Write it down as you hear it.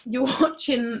you're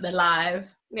watching the live,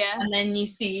 and then you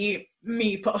see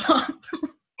me pop up.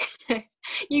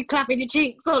 You clapping your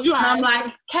cheeks on live. And I'm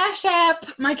like, Cash App,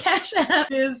 my Cash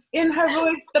App is In Her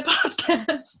Voice, the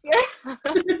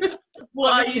podcast.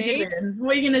 What are you doing?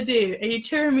 What are you going to do? Are you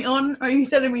cheering me on, or are you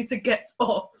telling me to get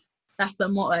off? That's the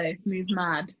motto, move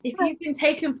mad. If you've been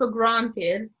taken for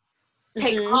granted,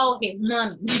 take all his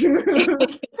money.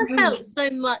 I felt so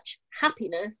much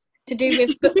happiness to do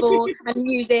with football and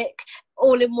music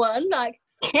all in one, like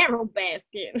Carol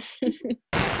Baskin.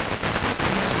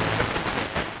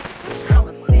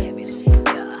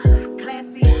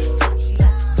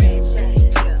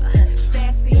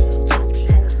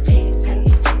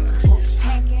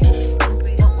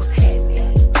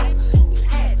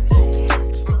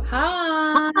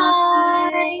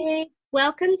 Hi.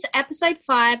 Welcome to episode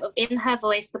 5 of In Her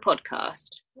Voice, the podcast.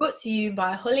 Brought to you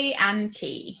by Holly and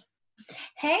T.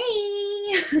 Hey!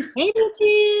 Hey,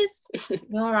 bitches!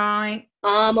 You alright?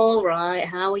 I'm alright.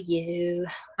 How are you?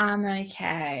 I'm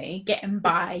okay. Getting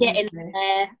by. Getting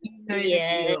there.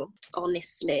 Yeah.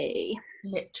 Honestly.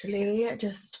 Literally, I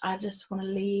just want to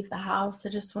leave the house. I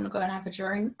just want to go and have a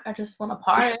drink. I just want to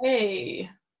party.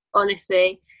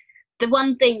 Honestly. The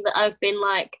one thing that I've been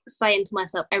like saying to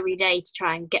myself every day to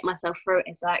try and get myself through it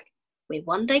is like, we're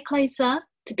one day closer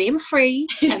to being free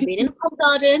and being in a pub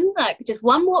garden. Like just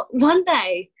one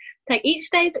day. Take each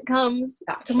day as it comes.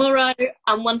 Tomorrow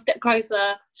I'm one step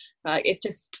closer. Like it's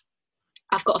just,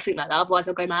 I've got to think like that. Otherwise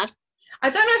I'll go mad.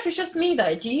 I don't know if it's just me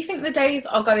though. Do you think the days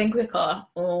are going quicker,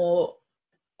 or?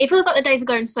 It feels like the days are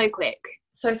going so quick.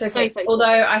 So quick. Although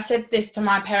I said this to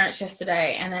my parents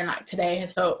yesterday, and then like today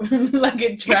has felt like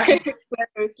it dragged.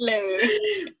 slow.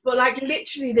 But like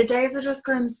literally the days are just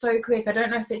going so quick. I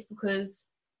don't know if it's because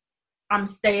I'm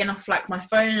staying off like my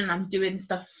phone and I'm doing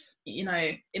stuff, you know,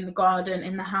 in the garden,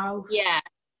 in the house. Yeah.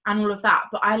 And all of that.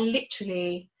 But I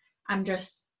literally am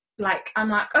just like, I'm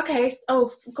like, okay,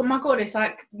 oh my God, it's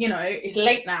like, you know, it's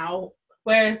late now.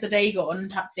 Where is the day gone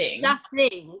type thing. That's the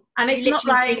thing. And it's not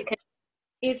like,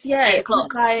 it's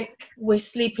not like we're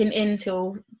sleeping in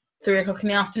till 3 o'clock in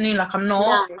the afternoon. Like I'm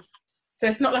not. No. So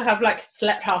it's not like I've like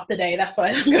slept half the day. That's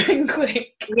why it's going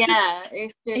quick. Yeah.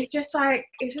 It's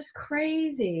just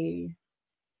crazy.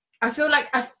 I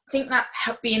think that's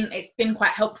it's been quite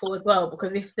helpful as well,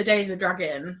 because if the days were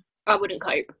dragging, I wouldn't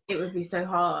cope. It would be so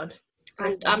hard.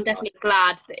 I'm definitely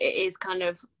glad that it is kind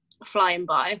of flying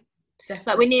by.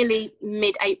 Definitely. Like we're nearly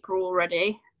mid-April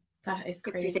already. That is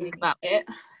crazy. If you think about it.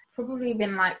 Probably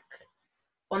been like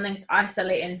on this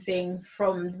isolating thing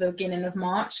from the beginning of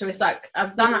March. So it's like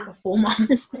I've done that for 4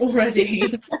 months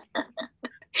already.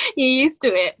 You're used to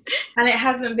it. And it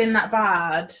hasn't been that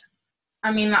bad.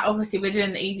 I mean, like obviously we're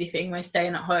doing the easy thing, we're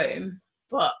staying at home.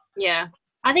 But yeah.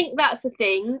 I think that's the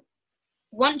thing.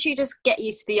 Once you just get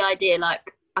used to the idea,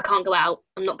 like, I can't go out,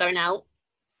 I'm not going out,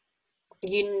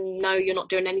 you know you're not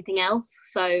doing anything else.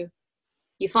 So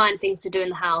you find things to do in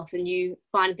the house and you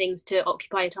find things to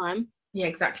occupy your time. Yeah,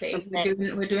 exactly.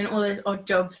 We're doing all those odd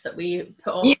jobs that we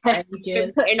put off for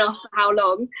ages. Putting off for how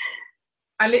long?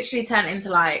 I literally turned into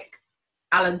like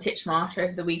Alan Titchmarsh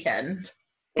over the weekend.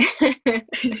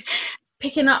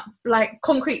 Picking up like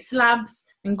concrete slabs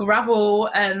and gravel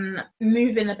and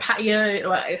moving the patio.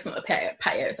 Well, it's not the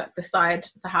patio, it's like the side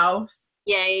of the house.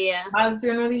 Yeah. I was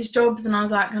doing all these jobs and I was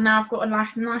like, now I've got a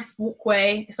nice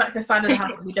walkway. It's like the side of the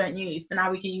house that we don't use, but now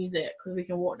we can use it because we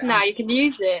can walk down. Now you can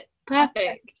use it.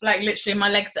 Perfect. Like literally my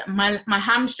legs, my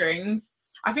hamstrings.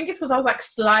 I think it's because I was like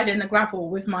sliding the gravel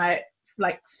with my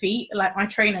like feet, like my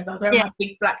trainers. I was wearing my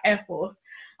big black Air Force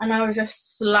and I was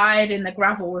just sliding the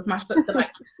gravel with my foot. So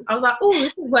like I was like, oh,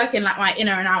 this is working like my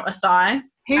inner and outer thigh.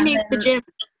 Who needs the gym?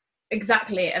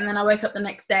 Exactly. And then I woke up the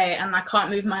next day and I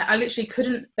can't move I literally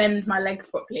couldn't bend my legs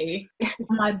properly.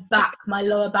 My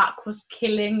lower back was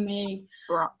killing me.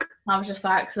 Rock. I was just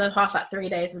like, so the past like 3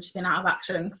 days I've just been out of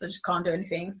action because I just can't do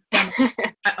anything.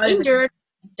 Injured.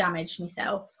 Damaged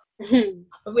myself.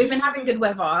 But we've been having good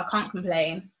weather. I can't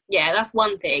complain. Yeah, that's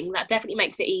one thing. That definitely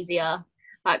makes it easier.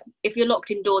 Like, if you're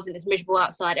locked indoors and it's miserable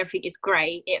outside, everything is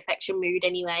grey. It affects your mood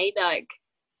anyway. Like,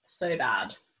 so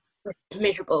bad. It's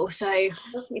miserable. So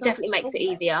it definitely makes it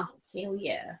easier. Hell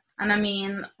yeah. And I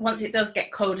mean, once it does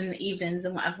get cold in the evenings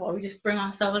and whatever, we just bring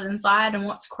ourselves inside and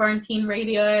watch quarantine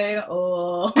radio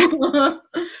or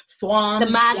Swans.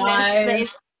 The madness that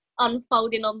is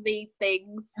unfolding on these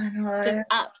things. I know. Just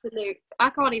absolute.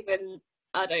 I don't even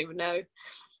know.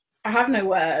 I have no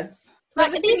words.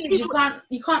 Like these people,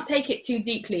 you can't take it too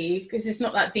deeply because it's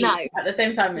not that deep. No. At the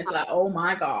same time, it's like, oh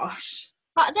my gosh.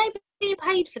 Like, are they being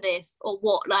paid for this or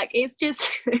what? Like, it's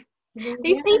just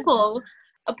these people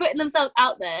are putting themselves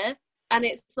out there, and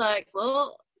it's like,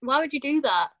 well, Why would you do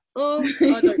that? Oh,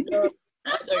 I don't know.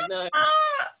 I don't know.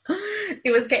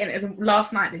 It was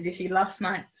last night. Did you see last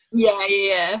night's?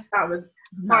 Yeah. That was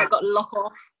Where I got lock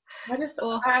off.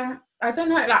 I don't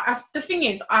know. Like, the thing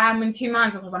is, I am in two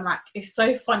minds because I'm like, it's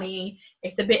so funny.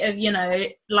 It's a bit of,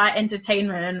 light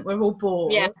entertainment. We're all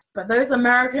bored. Yeah. But those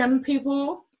American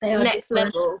people, they are next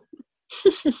different. level.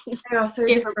 They are so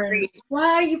different. Why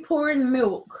are you pouring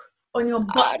milk on your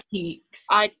butt cheeks?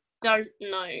 I don't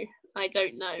know.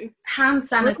 Hand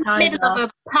sanitizer. We're in the middle of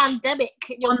a pandemic.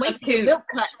 You're wasting milk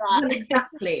like that.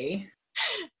 Exactly.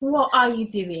 What are you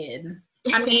doing?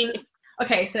 I mean,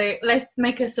 okay, so let's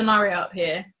make a scenario up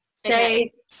here.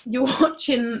 Say you're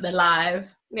watching the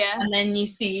live, and then you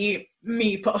see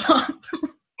me pop up.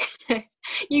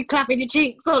 You clapping your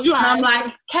cheeks on live. And I'm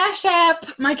like, Cash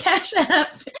App, my Cash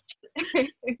App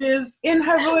is In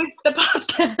Her Voice, the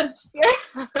podcast.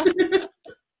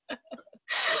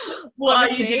 What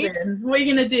Honestly, are you doing? What are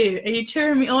you going to do? Are you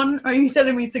cheering me on, or are you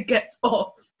telling me to get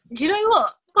off? Do you know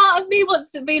what? Part of me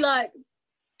wants to be like,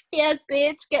 yes,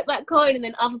 bitch, get that coin. And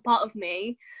then other part of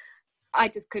me, I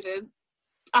just couldn't.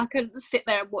 I couldn't sit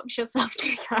there and watch yourself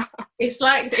do that. It's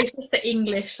just the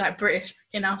English, like British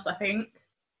in us, I think.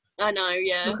 I know,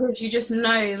 yeah. Because you just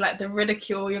know, like, the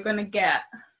ridicule you're going to get.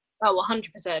 Oh,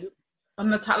 100%. On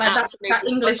the that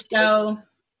English girl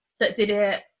that did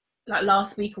it, like,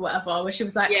 last week or whatever, where she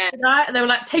was like, should I? And they were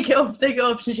like, take it off.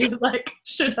 And she was like,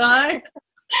 should I?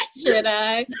 Should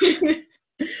I?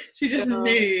 She just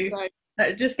knew.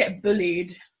 Like, just get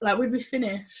bullied. Like, we'd be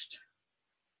finished.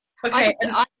 Okay. I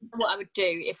don't know what I would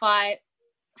do if I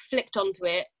flipped onto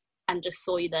it and just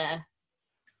saw you there.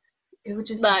 It would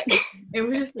just I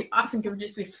think it would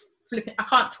just be flipping.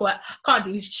 I can't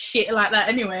do shit like that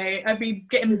anyway. I'd be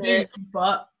getting bullied,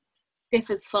 but stiff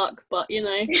as fuck, but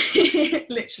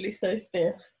literally so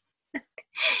stiff.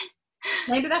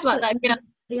 Maybe that's like that.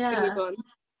 Yeah.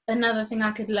 Another thing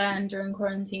I could learn during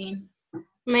quarantine.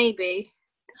 Maybe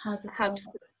how to talk.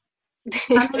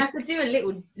 I mean, I could do a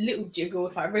little jiggle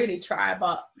if I really try,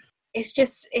 but it's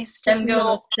just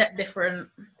not that different.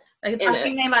 Like, I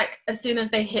think they like as soon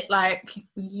as they hit like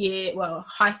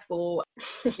high school,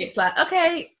 it's like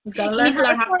okay, you gotta learn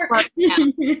how to work.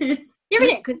 You're in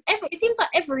it because it seems like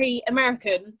every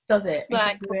American does it.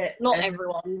 Like not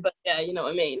everyone, but yeah, you know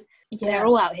what I mean. Yeah, they're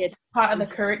all out here. Part of the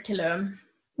curriculum.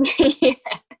 Yeah.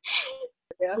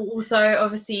 Also,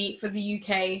 obviously, for the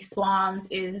UK, Swams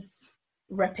is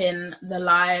repping the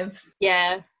live.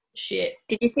 Yeah. Shit.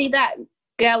 Did you see that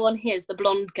girl on the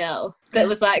blonde girl that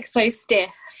was like so stiff?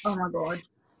 Oh my god.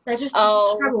 They're just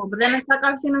terrible. But then it's like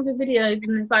I've seen other videos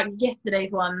and it's like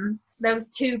yesterday's ones. There was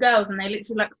two girls and they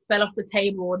literally like fell off the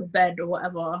table or the bed or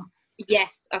whatever.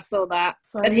 Yes, I saw that.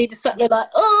 So, and he just sat there like,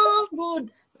 oh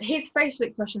god. His facial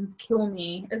expressions kill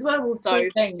me as well.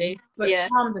 But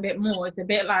Swam's a bit more. It's a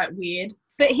bit like weird.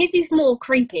 But his is more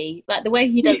creepy. Like the way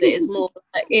he does it is more.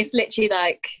 Like, it's literally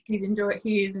like he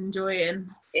is enjoying.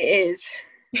 It is.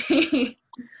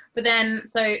 But then,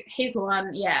 so his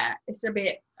one, it's a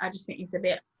bit. I just think it's a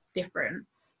bit different.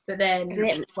 But then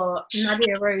we've got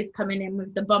Nadia Rose coming in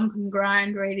with the bump and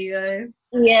grind radio.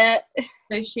 Yeah.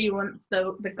 So she wants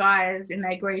the guys in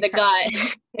their grey. The guy.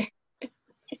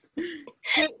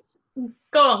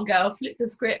 Go on, girl. Flip the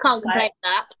script. Can't complain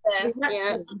that. Exactly.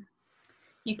 Yeah.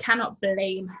 You cannot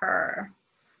blame her.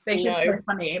 But it's just so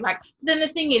funny. Like, then the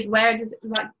thing is, where does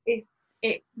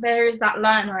there is that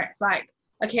line where it's like,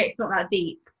 okay, it's not that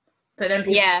deep, but then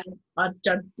people are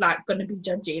going to be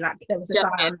judgy. Like, there was a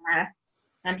guy on there,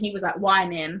 and he was like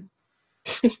whining,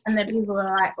 and then people were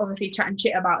like obviously chatting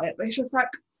shit about it. But it's just like,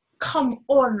 come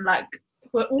on, like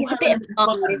we're all. It's a bit of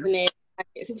fun, isn't it? Like,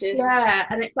 it's just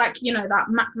and it's like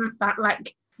that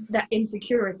like. That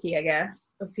insecurity, I guess,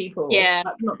 of people like,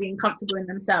 not being comfortable in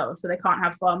themselves, so they can't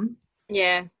have fun.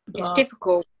 Yeah, it's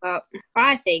difficult, but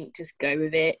I think just go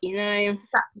with it, you know.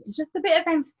 It's just a bit of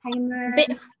entertainment, a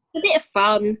bit of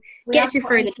fun, gets you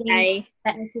through the day.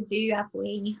 Better to do, have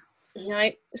we? You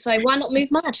know, so why not move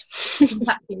mad?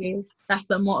 Exactly, that's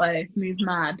the motto: move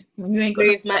mad. When you ain't got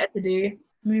nothing better to do,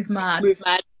 move mad. Move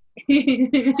mad.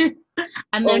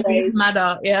 And then move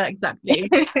madder. Yeah, exactly.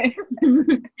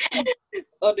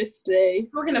 Honestly,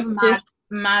 talking of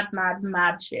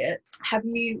mad shit. Have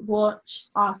you watched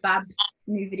our Fab's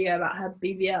new video about her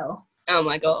BBL? Oh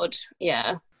my god,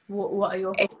 yeah. What are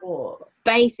your thoughts?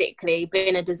 Basically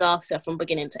been a disaster from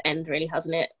beginning to end, really,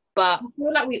 hasn't it? But I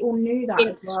feel like we all knew that.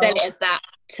 Didn't sell it as that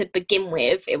to begin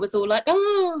with. It was all like,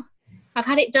 oh, I've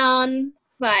had it done.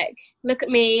 Like, look at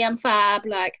me, I'm fab.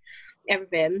 Like,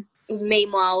 everything.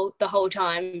 Meanwhile, the whole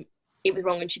time it was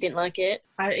wrong and she didn't like it.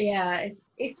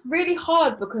 It's really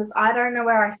hard because I don't know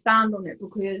where I stand on it,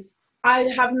 because I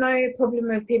have no problem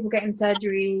with people getting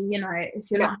surgery. You know, if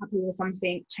you're No. not happy with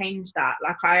something, change that.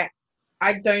 Like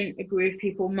I don't agree with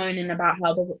people moaning about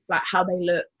how they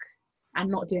look and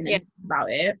not doing anything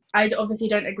about it. I obviously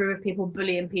don't agree with people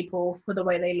bullying people for the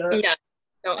way they look. No,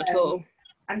 not at all.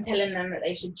 And telling them that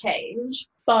they should change.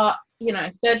 But, you know,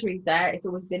 surgery's there. It's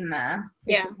always been there.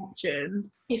 It's an option.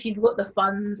 If you've got the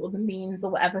funds or the means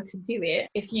or whatever to do it,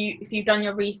 if you've done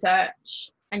your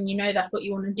research and you know that's what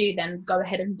you want to do, then go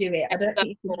ahead and do it. I don't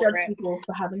think you should judge people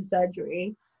for having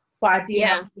surgery. But I do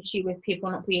have an issue with people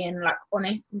not being like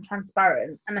honest and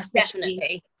transparent. And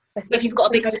especially if you've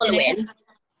got a big following.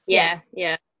 Yeah.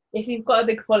 If you've got a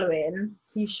big following,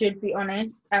 you should be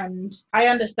honest. And I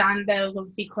understand there was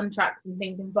obviously contracts and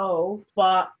things involved,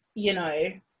 but, you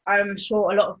know, I'm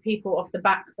sure a lot of people off the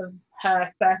back of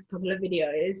her first couple of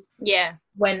videos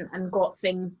went and got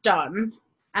things done.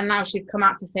 And now she's come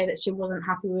out to say that she wasn't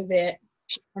happy with it.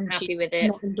 And she's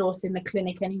not endorsing the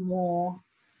clinic anymore.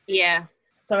 Yeah.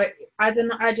 So I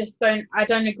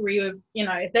don't agree with, you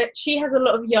know, that she has a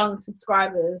lot of young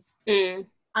subscribers. And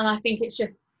I think it's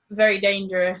just very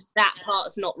dangerous. That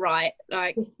part's not right.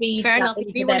 Like, fair enough,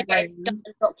 if you want to get it done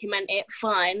and document it,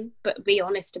 fine, but be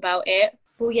honest about it.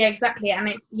 Well, yeah, exactly. And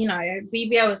it's, you know,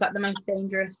 BBL is like the most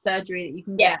dangerous surgery that you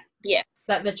can get. Yeah.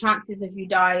 Like the chances of you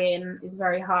dying is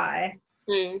very high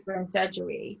during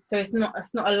surgery. So it's not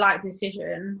a light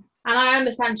decision. And I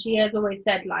understand she has always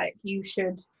said, like, you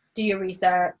should do your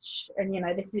research, and, you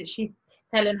know, she's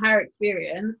telling her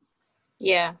experience.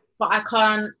 Yeah. But I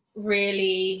can't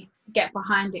really get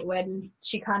behind it when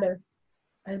she kind of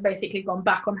has basically gone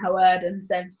back on her word and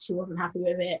said she wasn't happy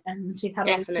with it, and she's had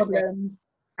all these problems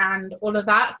and all of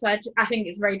that. So I think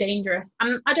it's very dangerous.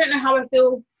 And I don't know how I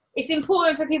feel. It's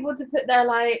important for people to put their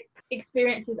like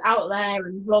experiences out there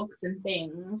and vlogs and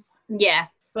things. Yeah.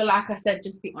 But like I said,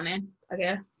 just be honest, I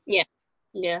guess.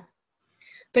 Yeah.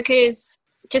 Because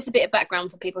just a bit of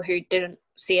background for people who didn't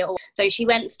see it all. So she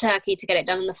went to Turkey to get it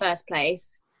done in the first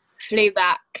place, flew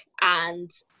back,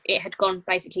 and it had gone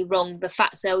basically wrong. The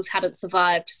fat cells hadn't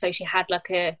survived, so she had like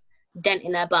a dent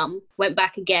in her bum. Went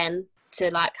back again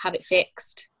to like have it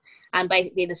fixed, and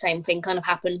basically the same thing kind of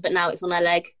happened, but now it's on her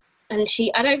leg. And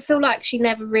I don't feel like she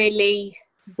never really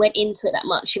went into it that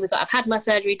much. She was like, I've had my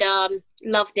surgery done,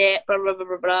 loved it, blah, blah, blah,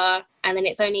 blah, blah. And then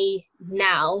it's only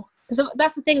now, because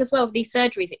that's the thing as well with these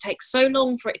surgeries, it takes so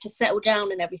long for it to settle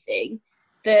down and everything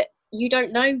that you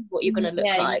don't know what you're going to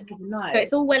look like. So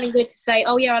it's all well and good to say,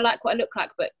 oh yeah, I like what I look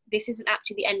like, but this isn't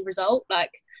actually the end result.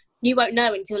 Like, you won't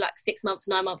know until like 6 months,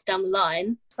 9 months down the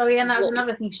line. Oh yeah, and that was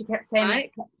another thing she kept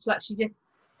saying, like she just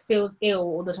feels ill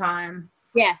all the time.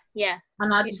 Yeah.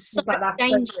 And I just think that's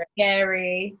so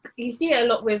scary. You see it a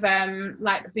lot with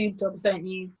like boob jobs, don't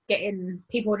you?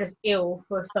 People just ill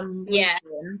for some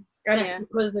reason. And it's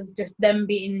because of just them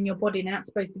being in your body. They're not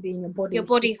supposed to be in your body. Your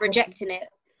body's rejecting it.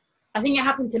 I think it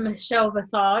happened to Michelle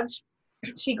Visage.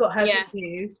 She got hers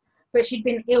removed, but she'd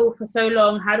been ill for so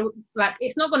long.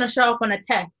 It's not going to show up on a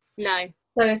test. No.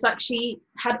 So it's like she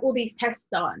had all these tests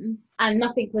done and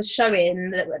nothing was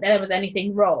showing that there was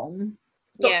anything wrong.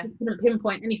 Doctors couldn't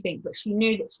pinpoint anything, but she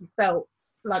knew that she felt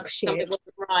like shit. Something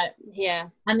wasn't right. Yeah.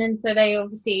 And then so they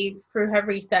obviously, through her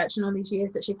research and all these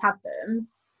years that she's had them,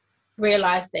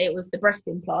 realised that it was the breast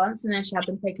implants, and then she had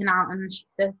them taken out, and she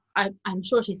said, I'm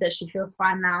sure she says she feels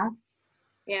fine now.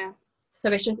 Yeah. So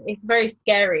it's very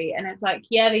scary, and it's like,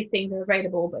 yeah, these things are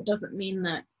available, but it doesn't mean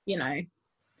that, you know,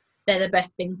 they're the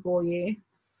best thing for you.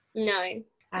 No.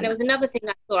 And there was another thing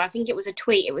I saw, I think it was a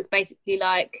tweet, it was basically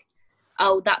like,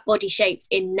 oh, that body shape's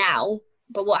in now,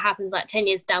 but what happens like 10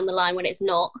 years down the line when it's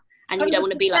not, and you don't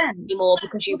want to be like anymore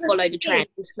because you followed the trend.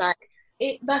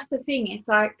 That's the thing, it's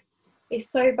like, it's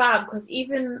so bad because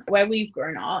even where we've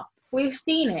grown up, we've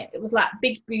seen it. It was like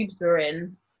big boobs were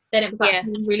in, then it was like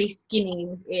really skinny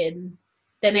was in,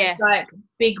 then it's like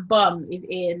big bum is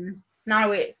in.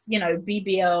 Now it's, you know,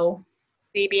 BBL,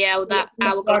 that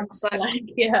hourglass,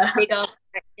 big ass,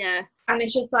 And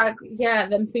it's just like,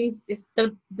 them things.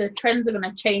 The trends are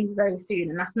gonna change very soon,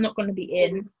 and that's not gonna be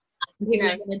in. And people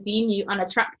are gonna deem you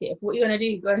unattractive. What are you gonna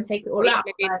do? Go and take it all out?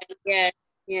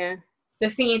 Yeah. The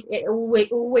thing is, it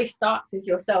always starts with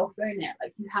yourself, don't it?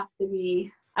 Like, you have to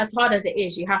be, as hard as it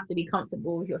is, you have to be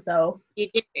comfortable with yourself.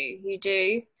 You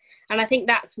do. And I think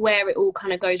that's where it all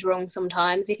kind of goes wrong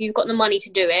sometimes. If you've got the money to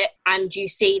do it, and you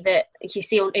see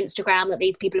on Instagram that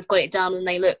these people have got it done and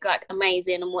they look like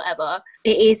amazing and whatever,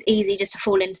 it is easy just to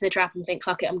fall into the trap and think,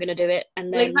 fuck it, I'm going to do it.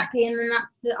 And then exactly. And then that's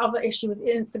the other issue with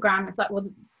Instagram. It's like, well,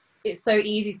 it's so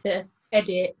easy to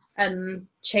edit and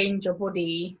change your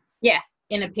body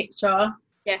in a picture.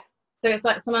 Yeah. So it's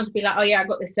like someone could be like, oh yeah, I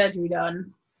got this surgery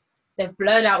done. They've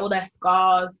blurred out all their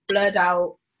scars, blurred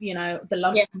out, you know, the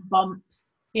lumps and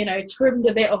bumps, you know, trimmed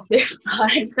a bit off this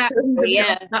side, Exactly,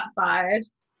 off that side.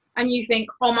 And you think,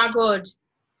 oh my God,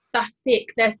 that's sick.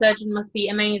 Their surgeon must be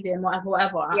amazing,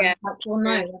 whatever. Yeah. Like, well,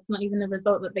 no, that's not even the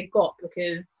result that they got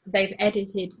because they've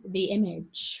edited the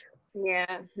image.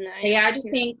 Yeah, no. But yeah, I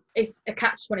just think it's a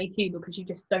catch-22 because you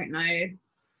just don't know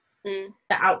the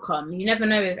outcome. You never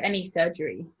know with any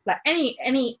surgery, like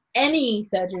any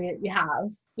surgery that you have.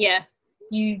 Yeah,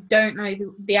 you don't know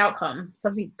the outcome.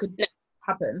 Something could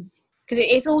happen. Because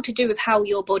it's all to do with how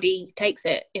your body takes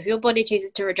it. If your body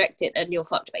chooses to reject it, then you're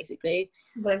fucked, basically.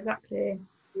 Well, exactly.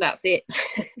 That's it.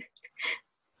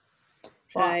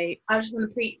 So I just want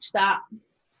to preach that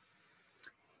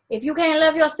if you can't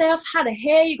love yourself, how the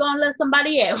hell you gonna love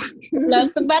somebody else?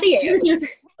 Love somebody else.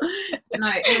 But no,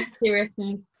 in all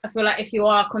seriousness, I feel like if you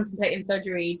are contemplating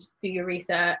surgery, just do your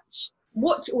research.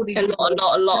 Watch all these. A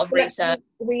lot of research.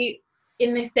 We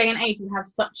in this day and age, we have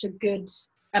such a good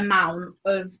amount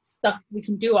of stuff. We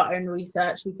can do our own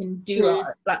research. We can do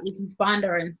we can find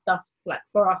our own stuff like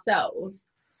for ourselves.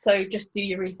 So just do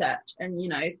your research and, you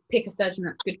know, pick a surgeon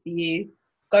that's good for you.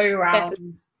 Go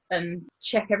around and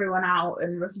check everyone out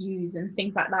and reviews and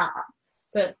things like that.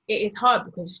 But it is hard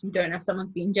because you don't know if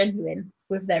someone's being genuine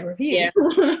with their review.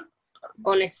 Yeah.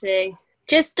 Honestly.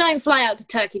 Just don't fly out to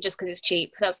Turkey just because it's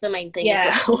cheap. That's the main thing. Yeah,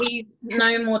 as well. please,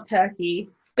 no more Turkey.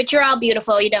 But you're all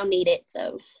beautiful. You don't need it.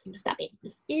 So stop it.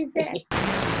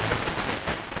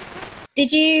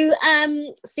 Did you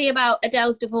see about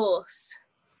Adele's divorce?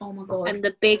 Oh my God. And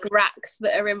the big racks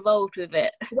that are involved with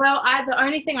it? Well, the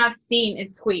only thing I've seen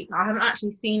is tweets. I haven't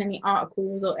actually seen any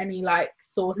articles or any like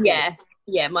sources.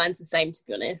 Yeah, mine's the same, to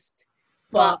be honest.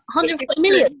 But 140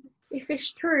 million. If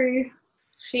it's true,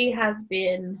 she has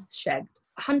been shagged.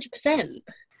 100%.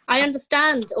 I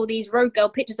understand all these road girl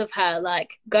pictures of her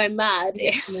like going mad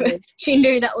if she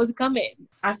knew that was coming.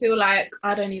 I feel like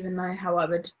I don't even know how I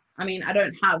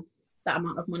don't have that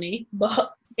amount of money,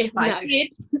 but if I did,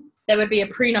 there would be a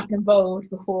prenup involved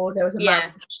before there was a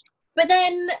marriage. But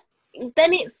then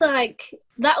it's like,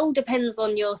 that all depends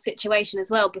on your situation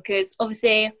as well, because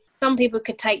obviously some people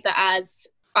could take that as,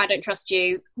 I don't trust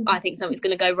you, I think something's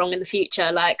going to go wrong in the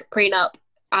future, like prenup,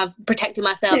 I've protected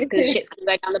myself because shit's going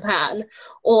to go down the pan.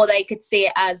 Or they could see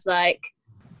it as like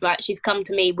she's come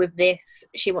to me with this,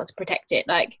 she wants to protect it.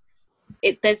 Like,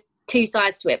 there's two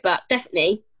sides to it, but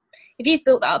definitely, if you've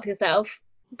built that up yourself,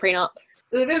 prenup.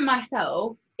 Within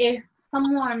myself, if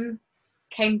someone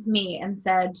came to me and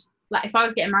said, like, if I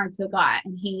was getting married to a guy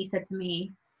and he said to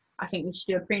me, I think we should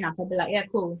do a prenup, I'd be like, yeah,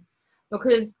 cool.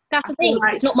 Because that's the thing,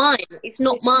 like, it's not mine. It's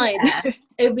not mine. Yeah.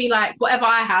 It would be like, whatever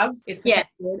I have is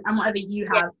protected, and whatever you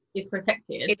have is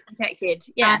protected. It's protected.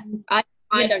 Yeah. And,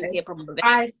 I don't see a problem with it.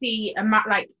 I see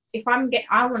like, if I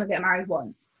want to get married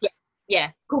once.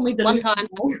 Yeah. Call me the one time.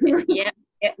 Yeah.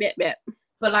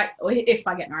 But like, if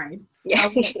I get married, yeah.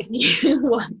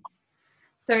 once.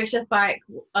 So it's just like,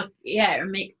 it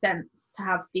makes sense to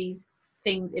have these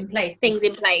things in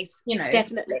place. You know,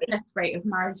 definitely. The death rate of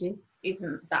marriages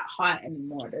isn't that high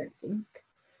anymore, I don't think.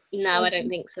 No, I don't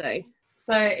think so.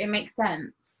 So it makes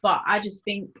sense. But I just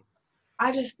think,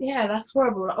 that's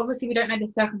horrible. Like, obviously, we don't know the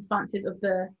circumstances of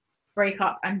the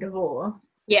breakup and divorce.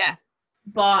 Yeah.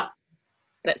 But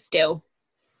still.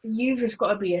 You've just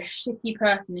got to be a shitty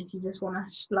person if you just want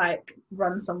to, like,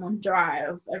 run someone dry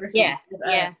of everything.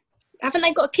 Yeah. Haven't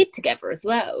they got a kid together as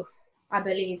well? I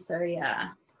believe so, yeah.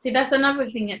 See, that's another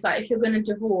thing. It's like, if you're going to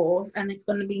divorce and it's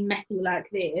going to be messy like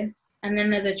this, and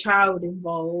then there's a child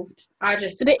involved,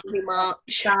 it's a bit too much.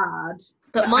 Sad.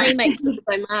 But money makes me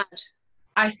so mad.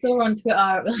 I saw on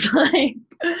Twitter, it was like,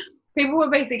 people were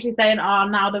basically saying,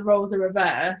 now the roles are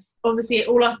reversed. Obviously,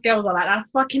 all us girls are like, that's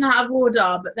fucking out of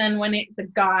order. But then when it's a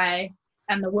guy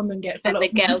and the woman gets and the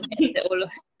girl gets it all.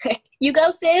 You go,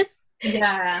 sis.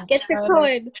 Yeah. Get the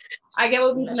coin. I get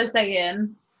what people are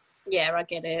saying. Yeah, I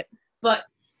get it. But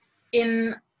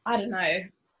I don't know,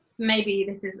 maybe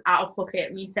this is out of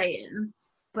pocket, me saying,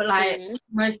 but like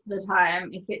most of the time,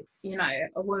 if it's, you know,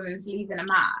 a woman's leaving a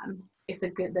man, there's a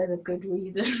good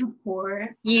reason for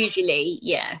it. Usually,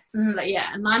 yeah.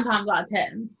 9 times out of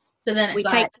 10. So then it's we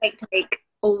take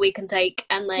all we can take,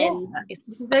 and then if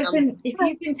you've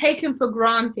been taken for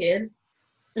granted,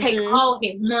 take all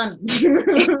his money.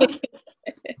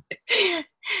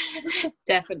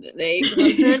 Definitely.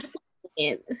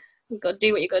 You got to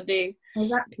do what you got to do.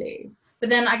 Exactly. But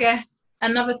then I guess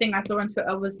another thing I saw on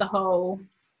Twitter was the whole,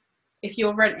 if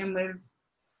you're renting with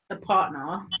a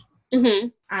partner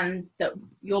and that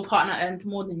your partner earns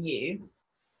more than you,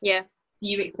 do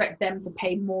you expect them to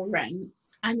pay more rent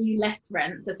and you less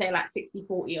rent, so say like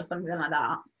 60-40 or something like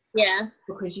that? Yeah.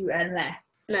 because you earn less.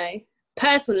 No.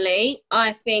 Personally,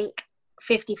 I think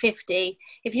 50-50.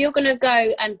 If you're going to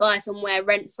go and buy somewhere,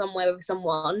 rent somewhere with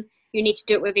someone, you need to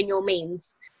do it within your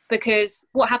means. Because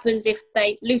what happens if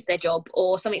they lose their job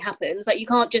or something happens? Like, you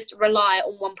can't just rely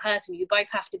on one person. You both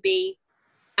have to be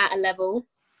at a level.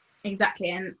 Exactly.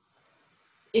 And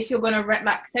if you're going to rent,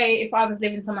 like, say if I was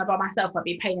living somewhere by myself, I'd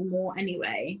be paying more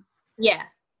anyway. Yeah.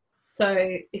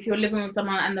 So if you're living with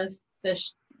someone and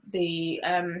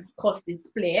the cost is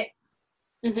split,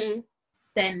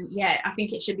 then yeah, I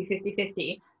think it should be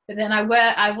 50-50. But then I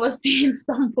was seeing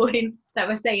some point that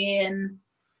were saying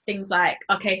things like,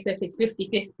 okay, so if it's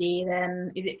 50-50,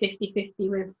 then is it 50-50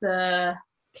 with the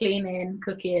cleaning,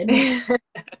 cooking,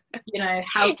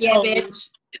 how yeah, bitch,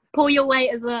 pull your weight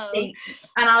as well. And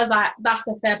I was like, that's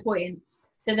a fair point.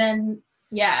 So then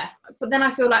yeah, but then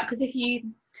I feel like, because if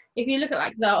you look at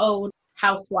like the old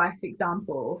housewife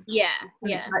example, yeah,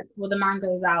 it's like, well, the man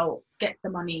goes out, gets the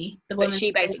money, the woman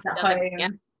she basically at does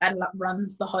home and like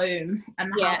runs the home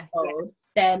and the household.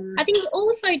 Then I think it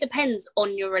also depends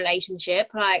on your relationship.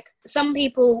 Like, some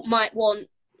people might want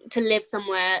to live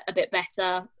somewhere a bit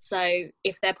better, so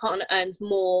if their partner earns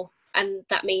more and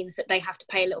that means that they have to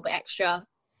pay a little bit extra,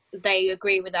 they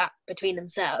agree with that between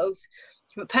themselves.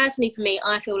 But personally, for me,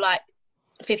 I feel like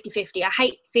 50-50. I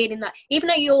hate feeling like, even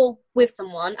though you're with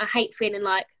someone, I hate feeling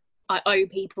like I owe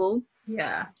people.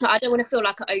 Yeah. I don't want to feel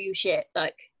like I owe you shit.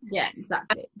 Like, yeah,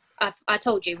 exactly. I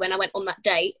told you when I went on that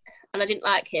date and I didn't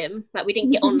like him, like, we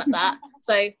didn't get on like that.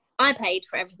 So I paid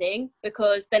for everything,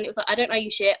 because then it was like, I don't owe you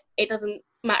shit. It doesn't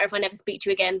matter if I never speak to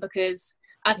you again because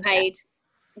I've paid.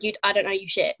 I don't owe you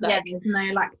shit. Like, there's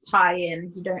no like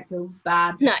tie-in. You don't feel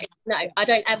bad. No, I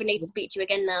don't ever need to speak to you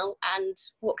again now. And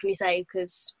what can you say?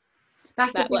 Because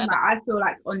that's the thing. Like, I feel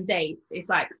like on dates, it's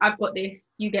like, I've got this,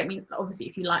 you get me. Obviously,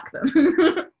 if you like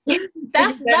them.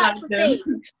 that's the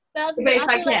thing. That's the thing.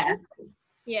 I feel like,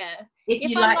 yeah.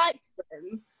 If I liked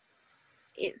them,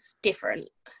 it's different.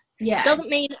 Yeah. It doesn't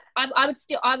mean I would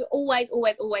always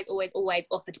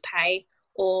offer to pay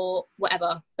or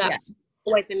whatever. That's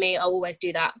always been me. I'll always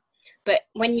do that. But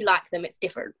when you like them, it's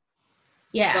different.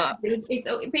 Yeah.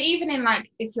 But even in like,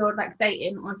 if you're like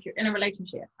dating or if you're in a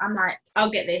relationship, I'm like,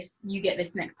 I'll get this, you get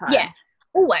this next time. Yeah.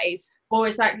 Always. Or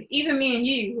it's like, even me and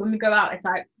you, when we go out, it's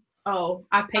like, oh,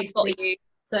 I paid for you.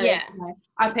 So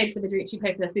I paid for the drinks, you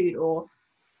pay for the food, or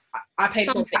I paid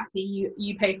for the taxi,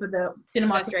 you pay for the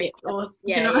cinema ticket, or do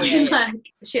you know what I mean? Like,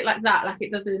 shit like that. Like,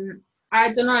 it doesn't,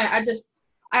 I don't know,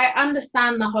 I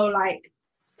understand the whole like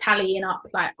tallying up,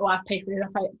 like, oh, I've paid for this,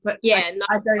 but I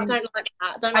don't like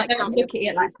that. I don't look at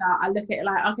it like that. I look at it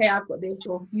like, okay, I've got this,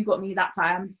 or you got me that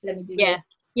time, let me do it.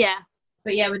 Yeah.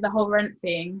 But yeah, with the whole rent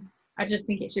thing, I just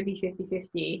think it should be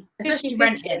 50-50, especially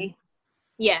renting.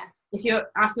 Yeah. I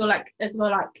feel like as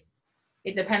well, like,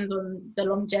 it depends on the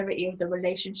longevity of the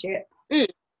relationship.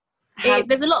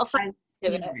 There's a lot of factors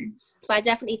to it, but I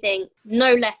definitely think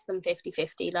no less than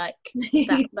 50-50. Like,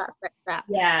 that.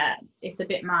 Yeah, it's a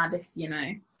bit mad if,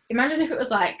 imagine if it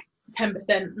was like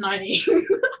 10%, 90.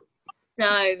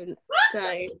 Don't.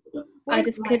 I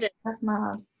just couldn't. That's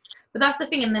mad. But that's the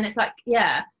thing, and then it's like,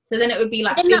 yeah. So then it would be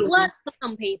like. And that works for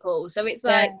some people, so it's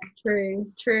like. True.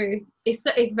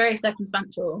 It's very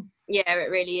circumstantial. Yeah, it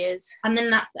really is. And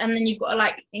then you've got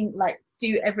to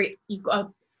you've got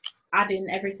to add in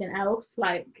everything else,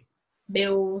 like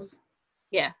bills.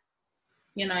 Yeah.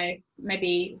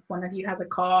 Maybe one of you has a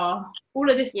car. All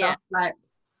of this stuff, like,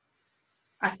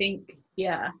 I think,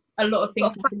 a lot of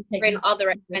things. In other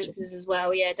expenses as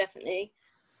well. Yeah, definitely.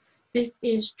 This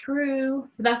is true.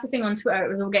 But that's the thing, on Twitter, it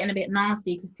was all getting a bit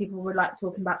nasty because people were like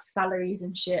talking about salaries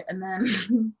and shit, and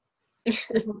then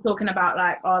people talking about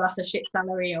like, oh, that's a shit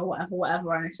salary or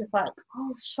whatever, and it's just like,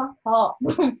 oh, shut up.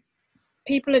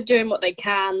 People are doing what they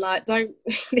can. Like, don't.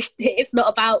 It's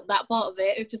not about that part of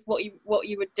it. It's just what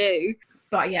you would do.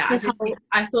 But yeah,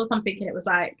 I saw something and it was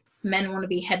like, men want to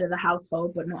be head of the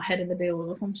household but not head of the bills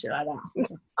or some shit like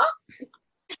that.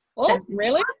 Oh,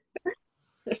 really?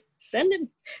 Sending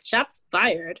shots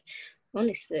fired.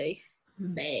 Honestly,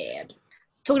 bad.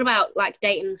 Talking about like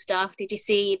dating stuff, did you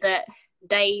see that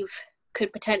Dave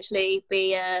could potentially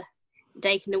be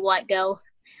dating a white girl,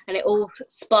 and it all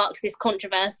sparked this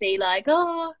controversy? Like,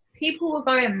 oh, people were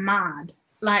going mad.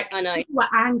 Like, I know, people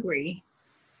were angry.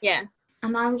 Yeah,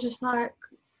 and I was just like,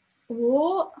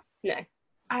 what? No,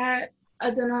 I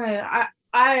don't know.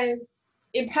 I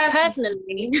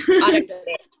personally,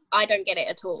 I don't get it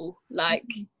at all. Like,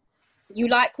 you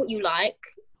like what you like.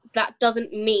 That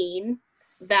doesn't mean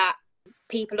that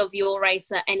people of your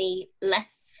race are any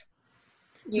less.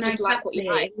 You just like what you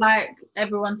like. Like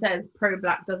everyone says,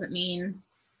 pro-black doesn't mean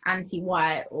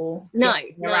anti-white or No,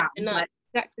 around. like,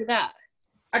 exactly that.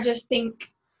 I just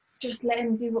think, just let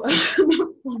him do what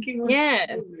fucking wants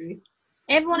to do.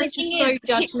 Everyone is just so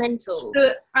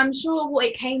judgmental. I'm sure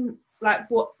what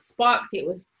sparked it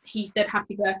was he said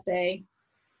happy birthday.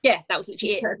 Yeah, that was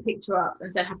literally it. Put a picture up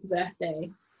and said happy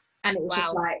birthday. And it was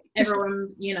just like,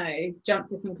 everyone, you know, jumped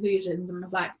to conclusions and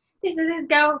was like, this is his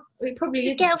girl. It probably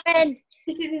is. Girlfriend.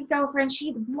 This is his girlfriend.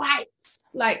 She's white.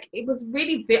 Like, it was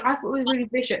really, I thought it was really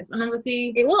vicious. And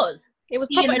obviously. It was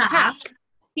proper attack.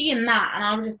 Seeing that, and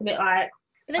I was just a bit like.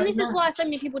 But then this is why so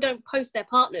many people don't post their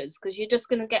partners, because you're just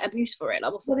going to get abuse for it.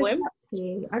 Like, what's the point?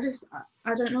 Exactly.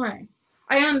 I don't know.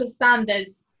 I understand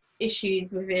there's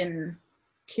issues within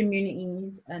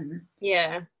communities and.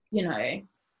 Yeah. You know.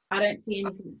 I don't see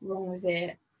anything wrong with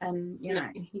it, and you know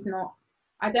he's not.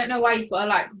 I don't know why you've got to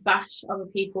like bash other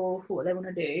people for what they want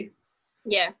to do.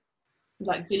 Yeah,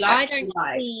 like you like. I don't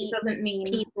see. It doesn't mean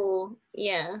people.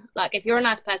 Yeah, like if you're a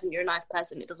nice person, you're a nice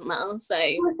person. It doesn't matter. So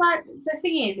it's like the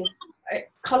thing is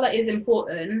color is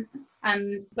important,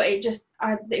 but it just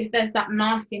if there's that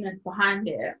nastiness behind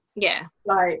it. Yeah.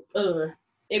 Like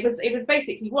it was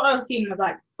basically what I was seeing was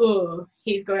like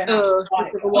he's going out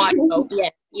with a white girl.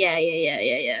 Yeah.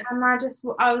 And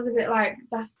I was a bit like,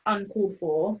 that's uncalled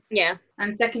for. Yeah.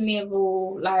 And secondly of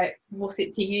all, like, what's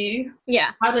it to you?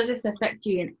 Yeah. How does this affect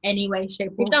you in any way,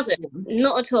 shape, or form? It doesn't.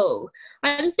 Not at all.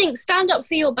 I just think stand up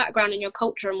for your background and your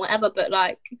culture and whatever, but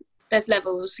like, there's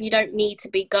levels. You don't need to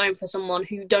be going for someone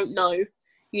who don't know.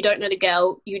 You don't know the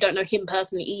girl. You don't know him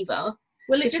personally either.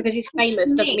 Well, just because he's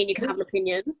famous doesn't mean you can have an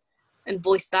opinion and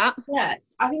voice that. Yeah.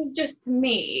 I think just to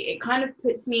me, it kind of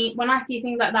puts me, when I see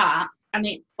things like that, and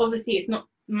it's not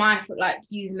my fault, like,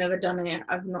 you've never done it,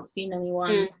 I've not seen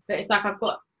anyone, but it's like I've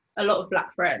got a lot of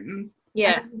black friends.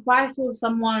 Yeah. And if I saw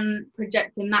someone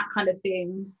projecting that kind of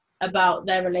thing about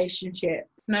their relationship,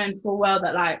 knowing full well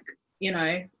that, like, you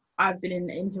know, I've been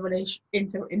in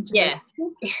relationships and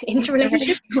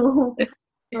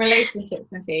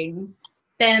things,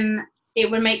 then it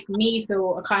would make me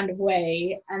feel a kind of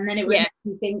way, and then it would make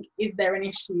me think, is there an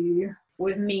issue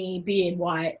with me being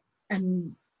white?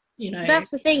 And you know, that's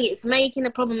the thing, it's making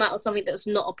a problem out of something that's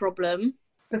not a problem.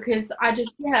 Because I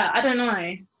don't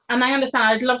know. And I understand,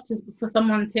 I'd love for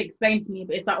someone to explain to me,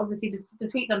 but it's like, obviously the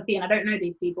tweets I'm seeing, I don't know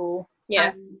these people.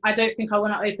 Yeah. I don't think I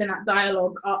want to open that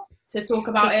dialogue up to talk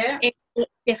about it.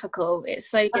 It's difficult. It's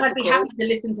so difficult. I'd be happy to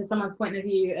listen to someone's point of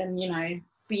view and, you know,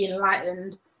 be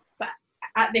enlightened. But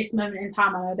at this moment in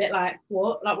time, I'm a bit like,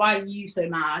 what? Like, why are you so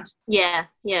mad? Yeah.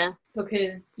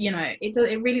 Because, you know,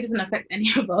 it really doesn't affect any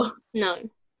of us. No.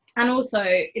 And also,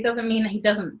 it doesn't mean that he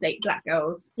doesn't date black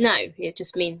girls. No, it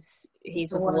just means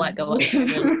he's with a white girl.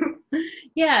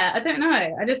 Yeah, I don't know.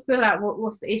 I just feel like,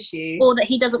 what's the issue? Or that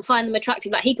he doesn't find them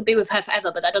attractive. Like, he could be with her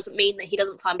forever, but that doesn't mean that he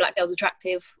doesn't find black girls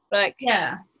attractive. Like,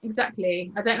 yeah,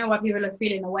 exactly. I don't know why people are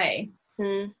feeling away.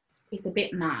 He's a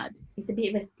bit mad. He's a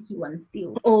bit of a sticky one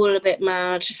still. All a bit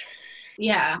mad.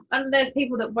 Yeah, and there's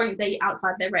people that won't date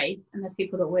outside their race, and there's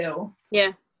people that will.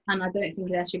 Yeah. And I don't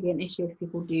think there should be an issue if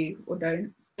people do or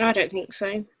don't. I don't think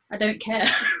so. I don't care.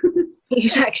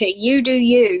 Exactly. You do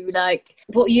you. Like,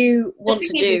 what you want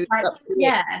to do. Like,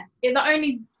 yeah.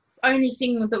 The only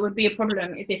thing that would be a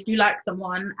problem is if you like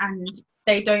someone and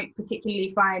they don't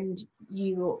particularly find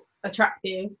you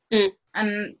attractive.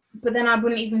 But then I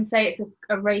wouldn't even say it's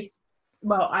a race.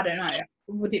 Well, I don't know.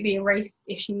 Would it be a race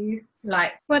issue?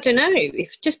 Like, well, I don't know.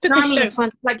 If just because you don't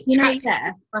find, like, you know,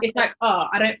 yeah, it's like, oh,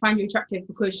 I don't find you attractive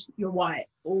because you're white,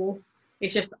 or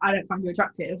it's just I don't find you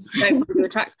attractive. Don't find you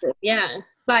attractive. Yeah.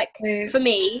 Like, for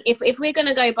me, if we're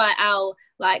gonna go by our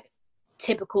like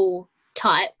typical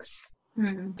types,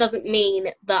 doesn't mean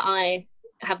that I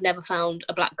have never found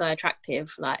a black guy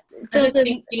attractive. Like, doesn't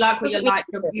you like what you like?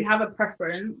 You have a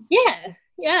preference. Yeah.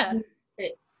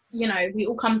 You know, we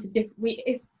all come to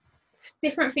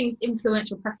different things influence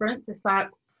your preference. It's like,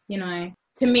 you know,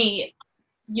 to me,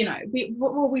 you know,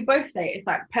 we both say it's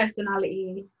like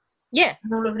personality. Yeah.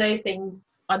 And all of those things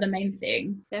are the main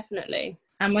thing. Definitely.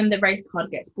 And when the race card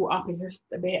gets brought up,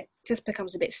 it just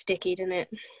becomes a bit sticky, doesn't it?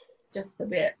 Just a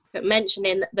bit. But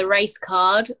mentioning the race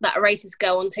card, that racist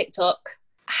girl on TikTok,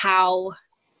 how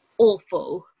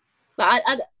awful. Like,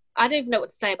 I don't even know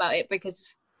what to say about it,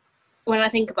 because when I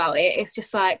think about it, it's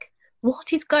just like,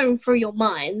 what is going through your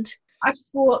mind? I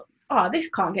just thought, oh, this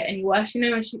can't get any worse. You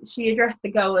know, when she addressed the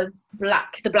girl as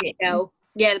black. The black girl.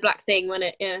 Yeah, the black thing, wasn't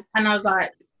it? Yeah. And I was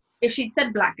like, if she'd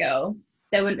said black girl,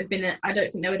 there wouldn't have been I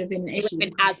don't think there would have been an issue.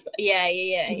 Yeah.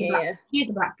 She's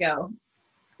a black girl.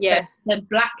 Yeah. But the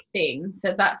black thing,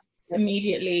 so that's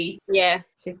immediately. Yeah.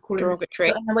 She's calling derogatory.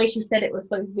 And the way she said it was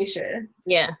so vicious.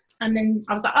 Yeah. And then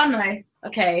I was like, oh no,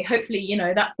 okay, hopefully, you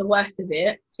know, that's the worst of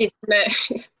it. She's gonna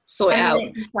sort it And out.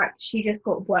 then it's like she just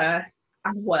got worse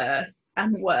and worse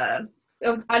and worse.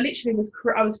 I literally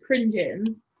I was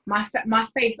cringing. My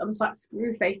face, I was like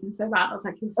screw facing so bad. I was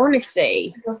like,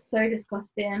 Honestly, you're so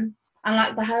disgusting. And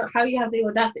like how you have the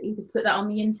audacity to put that on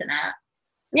the internet.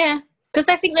 yeah, because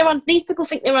these people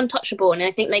think they're untouchable, and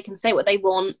they think they can say what they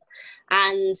want,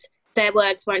 and their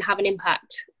words won't have an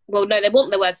impact. Well, no, they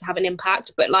want their words to have an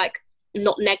impact, but like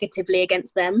not negatively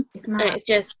against them. It's mad. And it's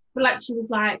just. But like she was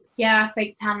like, yeah,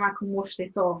 fake tan, I can wash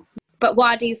this off. But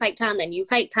why do you fake tan then? You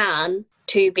fake tan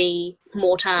to be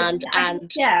more tanned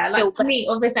and yeah, like for me,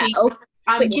 obviously,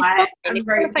 I'm which is white, fine. I'm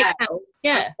very fake tan.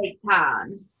 Yeah, I'm fake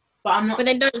tan, but I'm not. But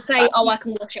then don't say, "Oh, I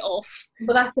can wash it off."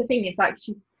 But that's the thing. It's like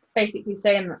she's basically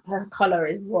saying that her color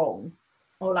is wrong,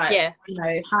 or like, you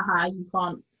know, haha, you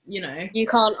can't, you know, you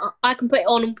can't. I can put it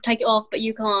on and take it off, but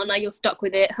you can't. Now you're stuck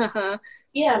with it. Haha.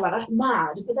 Yeah, like that's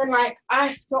mad. But then like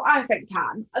I fake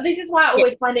tan. This is why I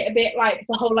always find it a bit like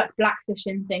the whole like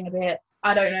blackfishing thing a bit.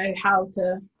 I don't know how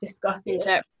to discuss it.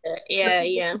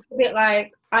 Yeah. It's a bit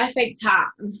like I fake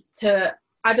tan to,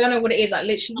 I don't know what it is, like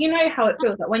literally, you know how it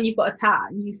feels like when you've got a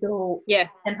tan, you feel 10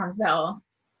 times better.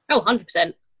 Oh,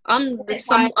 100%. I'm a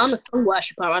sun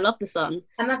worshipper. I love the sun.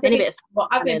 And that's it. Well,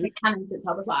 I've been tanning since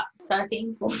I was like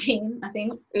 13, 14, I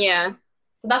think. Yeah.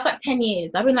 So that's like 10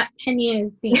 years. I've been like 10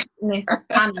 years deep in this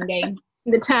tanning game.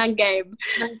 The tan game.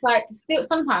 And it's like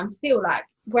sometimes like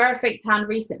where I fake tan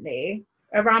recently,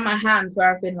 around my hands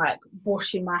where I've been like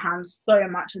washing my hands so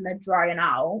much and they're drying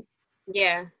out.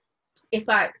 Yeah. It's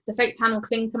like the fake tan will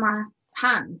cling to my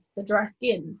hands, the dry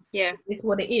skin. Yeah. It's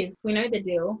what it is. We know the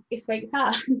deal. It's fake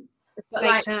tan. But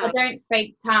like tan. I don't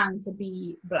fake tan to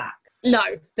be black. No.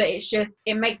 But it's just,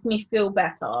 it makes me feel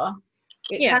better.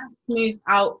 It kind of smooths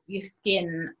out your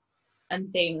skin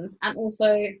and things. And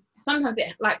also sometimes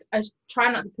it, like, I try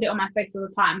not to put it on my face all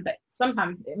the time, but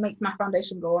sometimes it makes my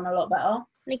foundation go on a lot better.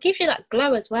 And it gives you that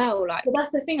glow as well. Like, but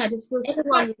that's the thing. I just feel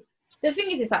the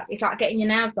thing is, it's like getting your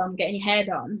nails done, getting your hair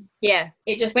done. Yeah.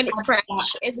 It just when it's fresh,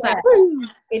 it's like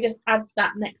it just adds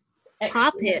that next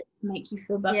extra to make you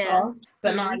feel better. Yeah.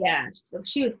 But no,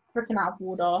 she was freaking out of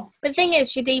water. But the thing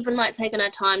is, she'd even like taken her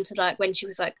time to like when she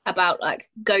was like about like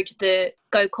go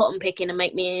cotton picking and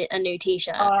make me a new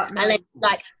t-shirt, and then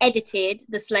like edited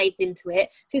the slaves into it.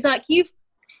 So it's like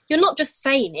you're not just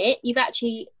saying it, you've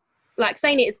actually like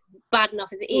saying it is bad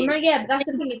enough as it is. No, yeah, but that's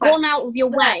the thing. You've gone out of your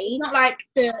way. It's not like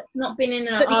not been in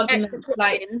an argument.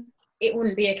 Like it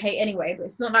wouldn't be okay anyway. But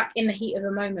it's not like in the heat of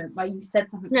a moment where you said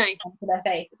something to their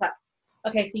face. It's like,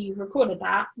 okay, so you've recorded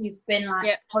that. You've been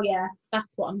like, oh yeah,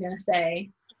 that's what I'm gonna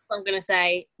say.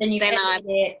 Then you've edited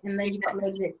it, and then you've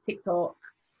uploaded it to TikTok.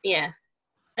 Yeah,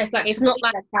 it's like it's not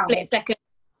like a split second.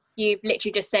 You've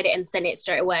literally just said it and sent it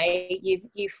straight away.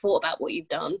 You've thought about what you've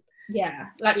done. Yeah,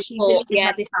 like she thought,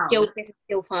 this is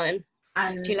still fine.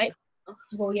 And it's too late.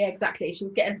 Well, yeah, exactly. She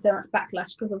was getting so much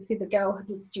backlash because obviously the girl had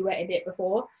duetted it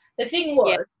before. The thing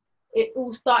was, it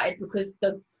all started because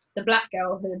the black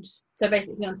girl had, so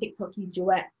basically on TikTok you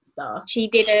duet stuff. She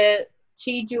duetted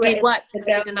the white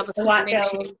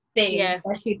girl thing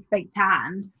where she'd fake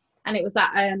tan, and it was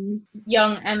that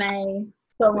Young M.A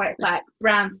song where it's like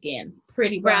brown skin.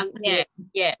 Pretty brown skin.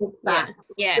 Yeah. So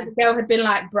the girl had been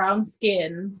like, brown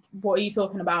skin, what are you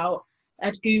talking about?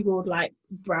 I'd googled like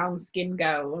brown skin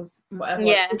girls and whatever.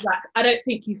 Yeah. It was like, I don't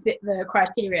think you fit the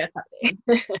criteria type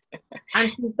thing.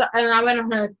 and I went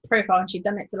on her profile and she'd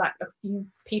done it to like a few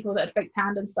people that had fake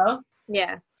tanned and stuff.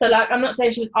 Yeah. So like, I'm not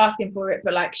saying she was asking for it,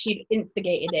 but like she'd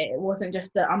instigated it. It wasn't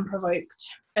just an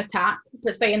unprovoked attack.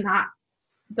 But saying that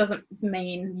doesn't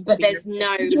mean. But there's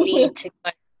no need to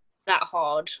go that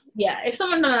hard. Yeah, if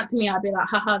someone done that to me, I'd be like,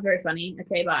 haha, very funny.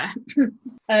 Okay, bye.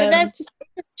 But it just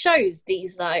shows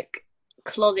these like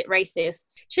closet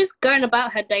racists just going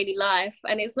about her daily life,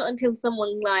 and it's not until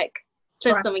someone like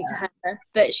says something to her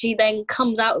that she then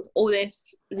comes out with all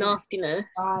this nastiness.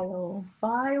 Vile.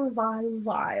 I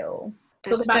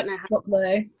just don't know how. TikTok,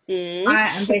 though. I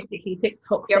am basically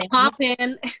TikTok. You're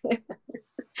popping.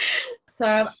 So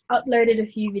I've uploaded a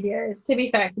few videos. To be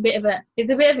fair, it's a bit of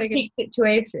a peak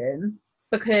situation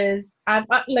because I've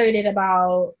uploaded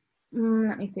about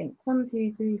let me think, 1,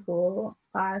 2, 3, 4,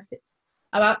 5, 6,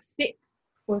 about 6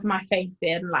 with my face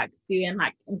in, like doing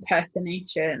like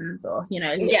impersonations or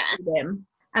them.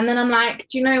 And then I'm like,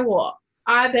 do you know what?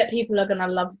 I bet people are gonna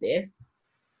love this.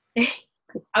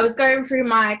 I was going through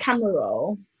my camera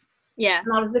roll,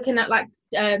 and I was looking at like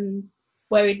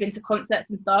where we'd been to concerts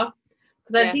and stuff.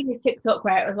 Because I've seen this TikTok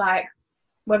where it was like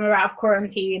when we're out of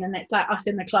quarantine and it's like us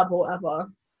in the club or whatever.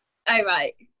 Oh,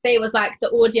 right. But it was like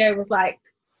the audio was like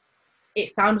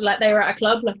it sounded like they were at a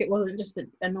club, like it wasn't just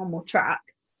a normal track.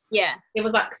 Yeah. It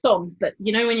was like songs, but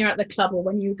you know when you're at the club or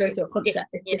when you go to a concert,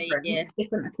 it's different,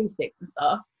 different acoustics and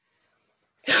stuff.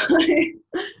 So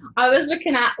I was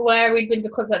looking at where we'd been to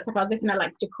concerts, like I was looking at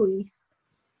like Jacquees,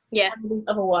 and these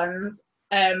other ones,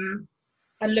 and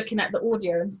looking at the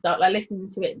audio and stuff, like listening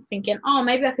to it, thinking, oh,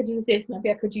 maybe I could use this, maybe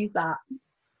I could use that.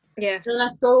 Yeah. And then I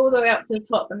scroll all the way up to the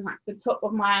top, and like the top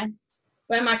of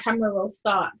where my camera roll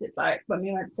starts, it's like when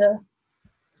we went to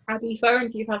Ibiza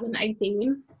in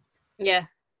 2018. Yeah.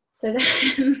 So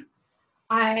then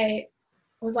I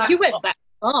was like, you went back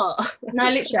far. No,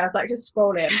 literally, I was like just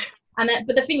scrolling, and then,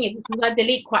 but the thing is, because I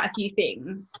delete quite a few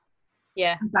things,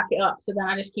 and back it up, so then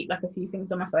I just keep like a few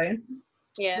things on my phone.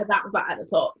 But that was like at the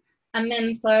top, and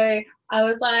then so I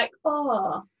was like,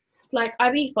 oh, it's like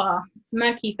Ibiza,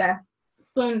 Murky Fest,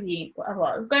 Stormzy, whatever.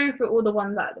 I was going through all the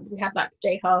ones that we had, like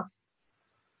J House,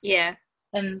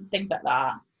 and things like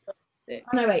that. Oh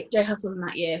no, wait, J House wasn't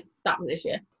that year. That was this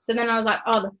year. So then I was like,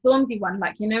 oh, the Stormzy one,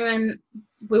 like, you know, when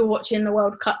we were watching the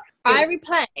World Cup. I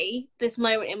replay this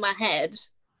moment in my head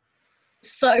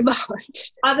so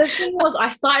much. The thing was, I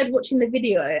started watching the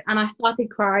video and I started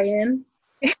crying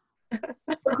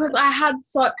because I had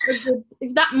such a good,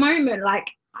 that moment, like,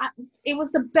 it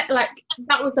was the best, like,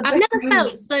 that was the best. I've never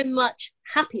felt so much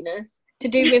happiness to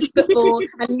do with football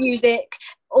and music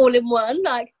all in one.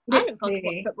 Like, I don't fucking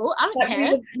watch football, I don't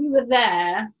care. We were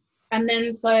there. And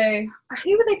then, so,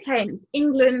 who were they playing?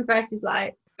 England versus,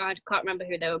 like... I can't remember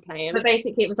who they were playing. But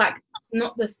basically, it was, like,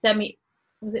 not the semi...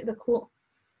 Was it the quarter?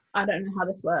 I don't know how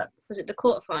this works. Was it the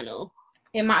quarterfinal?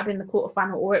 It might have been the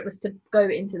quarterfinal, or it was to go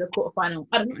into the quarterfinal.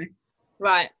 I don't know.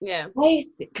 Right, yeah.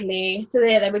 Basically, so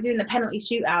yeah, they were doing the penalty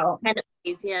shootout.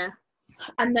 Penalties, yeah.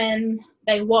 And then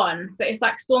they won. But it's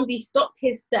like Stormzy stopped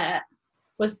his set,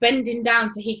 was bending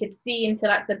down so he could see into,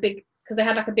 like, the big... Because they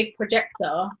had, like, a big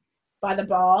projector by the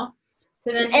bar.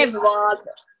 So then everyone,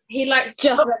 he like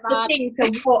stopped the thing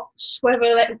to watch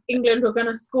whether like, England were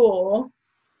gonna score.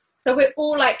 So we're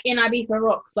all like in Ibiza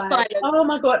Rocks, like, silence. Oh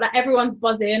my god, like everyone's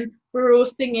buzzing. We're all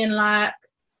singing like,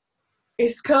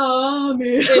 it's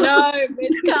coming, it's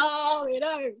coming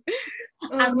home.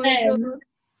 And then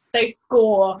they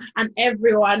score, and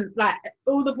everyone, like,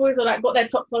 all the boys are like got their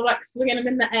tops on, like swinging them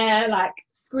in the air, like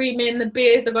screaming. The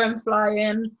beers are going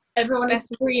flying. Everyone is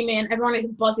screaming. Everyone is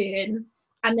buzzing.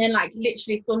 And then, like,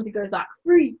 literally, Stormzy goes like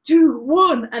 3, 2,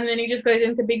 1, and then he just goes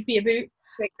into Big For Your Boots.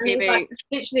 Like,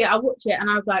 literally, I watched it and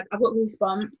I was like, I got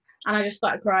goosebumps, and I just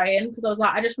started crying because I was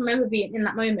like, I just remember being in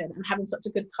that moment and having such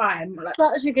a good time. Like,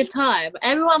 such a good time.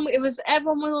 Everyone was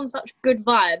on such good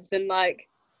vibes, and like,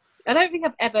 I don't think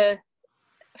I've ever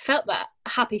felt that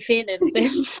happy feeling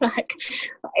since. Like,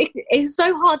 it's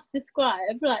so hard to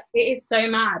describe. Like, it is so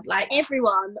mad. Like,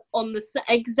 everyone on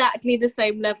exactly the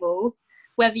same level.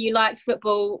 Whether you liked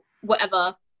football,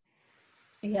 whatever.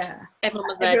 Yeah. Everyone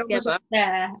was there together. Was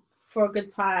there for a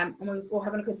good time, and we was all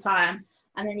having a good time.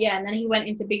 And then, and then he went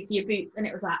into Big For Your Boots, and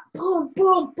it was like, boom,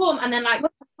 boom, boom. And then, like,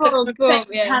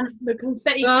 the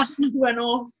confetti went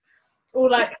off.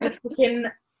 All, like, the freaking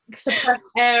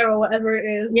suppressed air or whatever it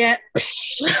is. Yeah.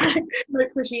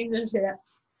 Smoke machines and shit.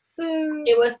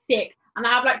 It was sick. And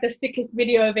I have, like, the sickest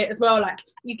video of it as well. Like,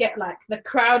 you get, like, the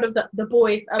crowd of the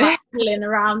boys are, like, pulling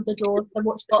around the doors to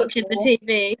watching the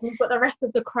TV. And you've got the rest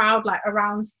of the crowd, like,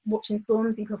 around watching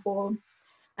Stormzy perform.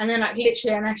 And then, like,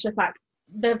 literally, and it's just, like,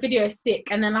 the video is sick.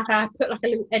 And then, like, I put, like, a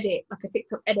little edit, like a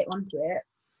TikTok edit onto it.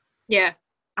 Yeah.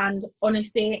 And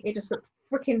honestly, it just looked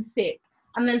freaking sick.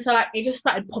 And then, so, like, it just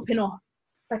started popping off.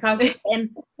 Like, I was just getting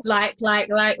like, and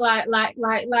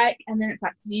then it's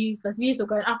like the views were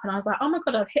going up, and I was like, oh my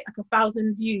god, I've hit like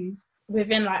 1,000 views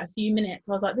within like a few minutes.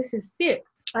 I was like, this is sick.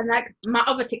 And like my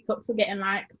other TikToks were getting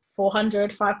like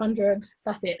 400, 500.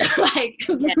 That's it. Like,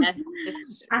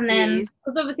 and then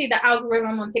because obviously the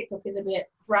algorithm on TikTok is a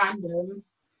bit random.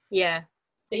 Yeah.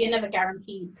 So you're never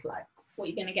guaranteed like what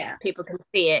you're gonna get. People can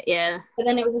see it, yeah. But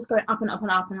then it was just going up and up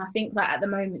and up, and I think that at the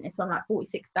moment it's on like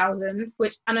 46,000,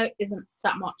 which I know isn't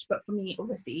that much, but for me,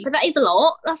 obviously. But that is a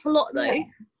lot. That's a lot, though. Yeah.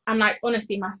 And like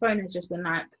honestly, my phone has just been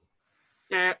like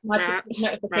my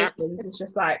notifications is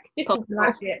just like this is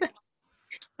like it,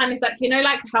 and it's like, you know,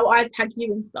 like how I tag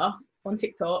you and stuff on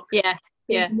TikTok. Yeah, so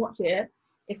you can watch it.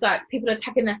 It's like people are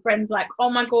tagging their friends, like, oh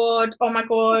my god,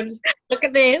 look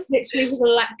at this. Literally,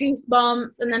 people are like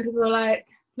goosebumps, and then people are like,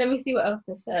 let me see what else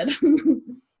they said.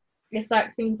 It's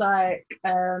like things like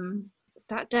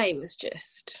that day was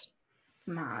just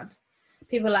mad.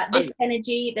 People like this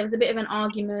energy. There was a bit of an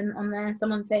argument on there.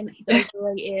 Someone saying that he's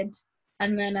overrated,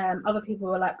 and then other people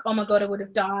were like, "Oh my god, I would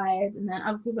have died." And then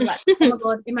other people were like, "Oh my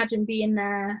god, imagine being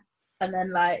there." And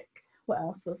then like, what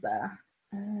else was there?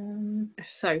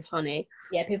 It's so funny.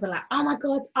 Yeah, people are like, oh my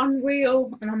god,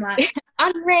 unreal, and I'm like,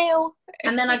 unreal.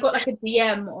 And then I got like a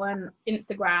DM on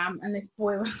Instagram, and this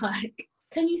boy was like,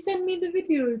 can you send me the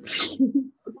video, please?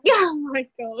 Oh my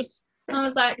god. I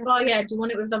was like, oh yeah, do you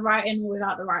want it with the writing or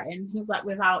without the writing? He was like,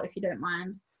 without, if you don't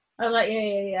mind. I was like,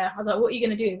 yeah. I was like, what are you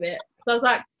gonna do with it? So I was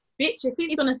like, bitch, if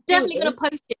he's gonna definitely gonna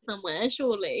post it somewhere,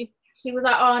 surely. He was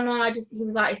like, oh no, he was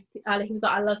like, I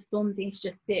love Stormzy, it's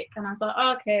just sick. And I was like,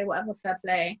 oh, okay, whatever, fair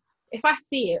play. If I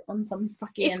see it on some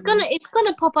fucking, it's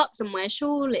gonna pop up somewhere,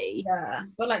 surely. Yeah,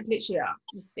 but like literally, yeah,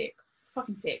 just sick,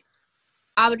 fucking sick.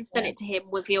 I would have sent it to him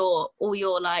with all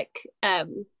your like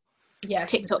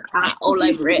TikTok hat all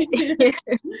over it.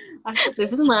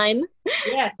 This is mine.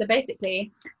 Yeah, so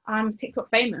basically, I'm TikTok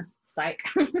famous, like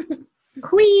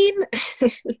queen,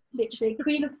 literally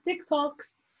queen of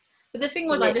TikToks. But the thing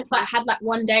was, I just like had like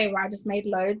one day where I just made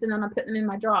loads, and then I put them in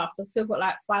my drafts. I've still got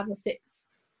like 5 or 6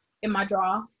 in my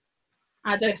drafts.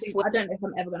 I don't know if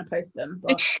I'm ever going to post them.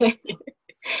 But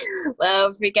well,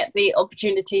 if we get the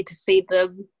opportunity to see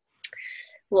them,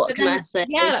 what can I say?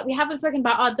 Yeah, like we haven't spoken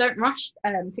about our Don't Rush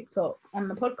TikTok on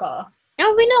the podcast.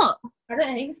 Have we not? I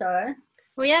don't think so.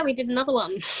 Well, yeah, we did another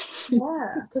one.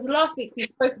 Yeah, because last week we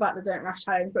spoke about the Don't Rush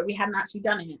challenge, but we hadn't actually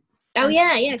done it. Oh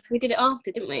yeah, because we did it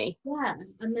after, didn't we? Yeah,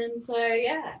 and then so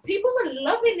yeah, people were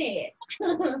loving it.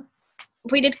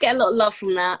 We did get a lot of love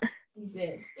from that. We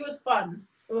did. It was fun.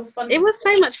 It was fun. It was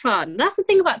so much fun. That's the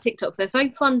thing about TikToks; they're so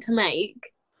fun to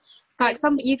make. Like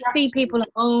you can see people like,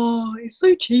 oh, it's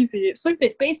so cheesy, it's so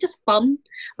this, but it's just fun.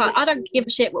 Like I don't give a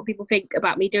shit what people think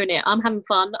about me doing it. I'm having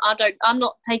fun. I'm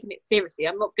not taking it seriously.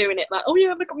 I'm not doing it like, oh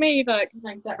yeah, look at me. Like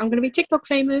exactly. I'm gonna be TikTok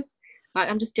famous. Like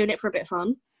I'm just doing it for a bit of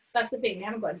fun. That's the thing. We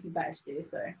haven't got anything better to do,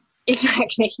 so.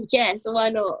 Exactly. Yeah. So why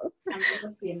not? And we're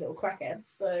just being little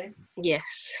crackheads, so.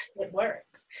 Yes. It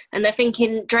works. And they're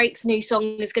thinking Drake's new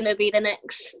song is going to be the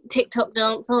next TikTok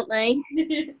dance, aren't they?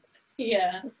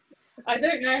 Yeah. I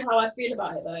don't know how I feel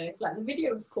about it though. Like the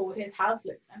video was cool. His house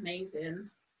looks amazing.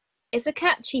 It's a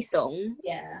catchy song.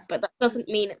 Yeah. But that doesn't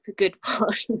mean it's a good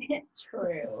one.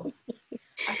 True.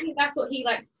 I think that's what he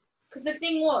like. Because the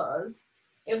thing was,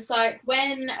 it was like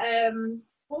when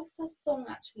what's that song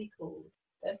actually called?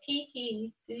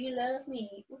 Kiki, do you love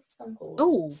me? What's the song called?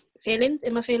 Oh, Feelings,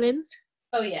 In My Feelings.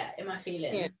 Oh yeah, In My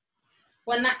Feelings. Yeah.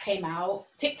 When that came out,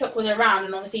 TikTok was around,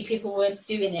 and obviously people were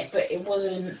doing it, but it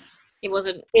wasn't. It was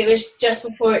just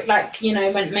before it, like, you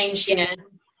know, went mainstream.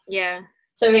 Yeah.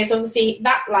 So it's obviously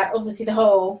that, like, obviously the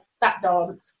whole that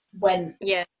dance went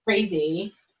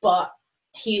crazy, but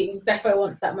he definitely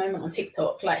wants that moment on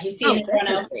TikTok. Like he's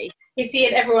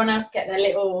seeing everyone else get their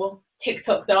little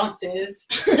TikTok dances.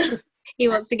 He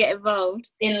wants to get involved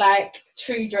in like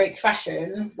true Drake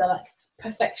fashion, the like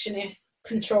perfectionist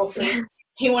control freak.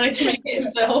 He wanted to make it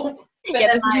himself.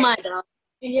 Yeah, this is my dance.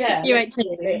 Yeah, you ain't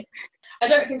changing it. I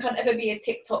don't think I'd ever be a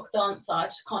TikTok dancer. I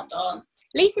just can't dance.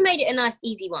 At least he made it a nice,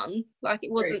 easy one. Like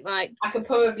it wasn't like I could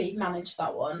probably manage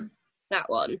that one. That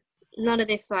one. None of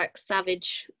this like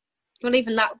savage. Well,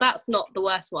 even that's not the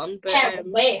worst one. But Carol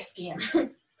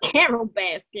Baskin. Carol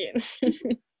Baskin.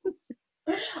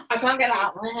 I can't get that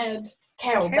out of my head.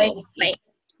 Carol Baskin.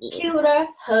 Killed her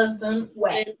husband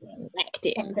whacked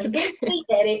him. And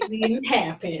it didn't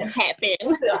happen.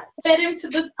 Fed him to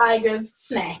the tigers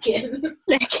snacking.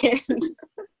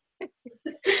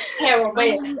 Carol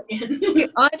Baskin.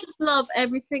 I just love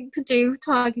everything to do with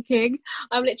Tiger King.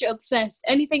 I'm literally obsessed.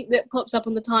 Anything that pops up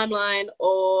on the timeline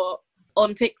or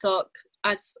on TikTok,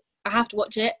 I have to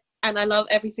watch it, and I love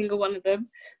every single one of them.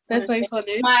 They're so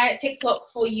funny. My TikTok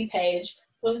For You page,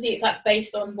 obviously it's like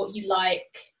based on what you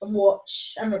like and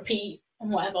watch and repeat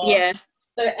and whatever. Yeah.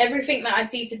 So everything that I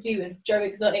see to do with Joe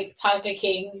Exotic, Tiger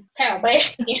King, Carol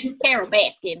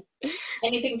Baskin,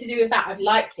 anything to do with that, I've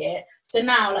liked it. So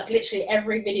now, like literally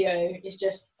every video is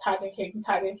just Tiger King.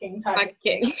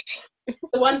 The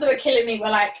ones that were killing me were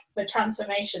like the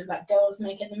transformations, like girls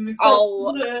making them.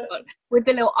 With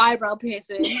the little eyebrow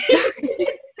piercing.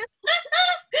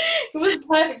 It was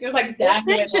perfect. It was like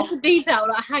attention to detail,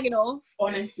 like hanging off.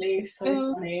 Honestly,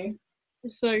 so funny.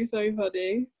 So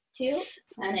funny. Too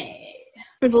funny.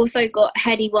 We've also got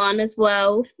Heady One as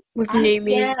well with new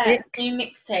music. New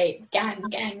mixtape. Gang.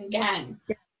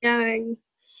 Gang.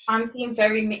 I'm seeing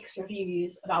very mixed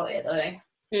reviews about it though.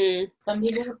 Some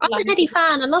people. I'm a Heady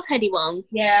fan. I love Heady One.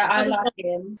 Yeah, I like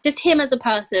him. Just him as a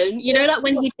person. You know, like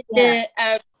when he did the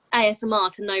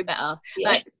ASMR to Know Better. Yeah.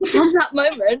 Like from that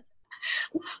moment,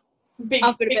 I've been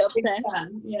a bit obsessed.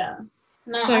 Fan. Yeah.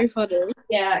 No, so funny.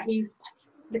 Yeah, he's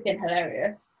flipping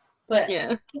hilarious. But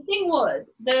the thing was,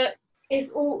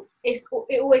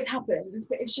 it always happens,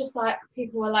 but it's just like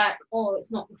people are like, oh, it's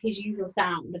not his usual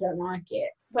sound, I don't like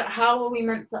it. But how are we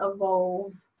meant to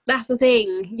evolve? That's the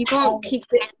thing. You can't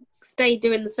stay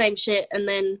doing the same shit and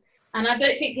then. And I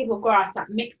don't think people grasp that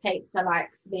mixtapes are like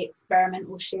the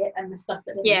experimental shit and the stuff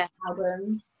that doesn't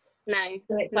albums. No.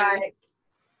 So it's like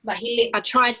I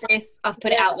tried this. I've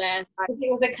put it out there.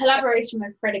 It was a collaboration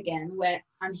with Fred again,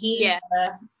 and he's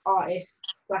the artist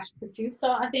 / producer,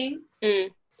 I think.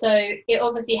 So it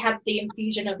obviously had the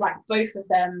infusion of like both of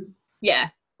them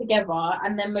together,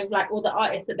 and then with like all the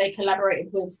artists that they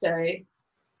collaborated with. So it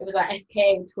was like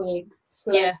FK, Twigs,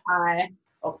 Slow High,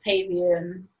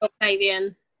 Octavian.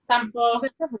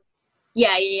 Stanford.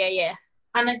 Yeah.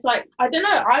 And it's like, I don't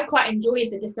know, I quite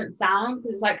enjoyed the different sounds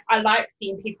because it's like I like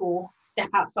seeing people step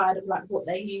outside of like what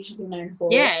they're usually known for.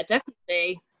 Yeah,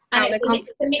 definitely. And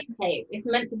it's a mixtape. It's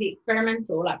meant to be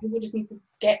experimental. Like people just need to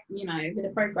get, with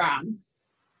the program.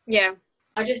 Yeah.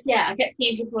 I kept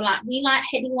seeing people like, we like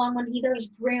Headie One when he does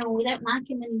drill. We don't like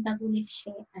him when he does all this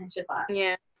shit. And it's just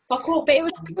like, fuck off. But it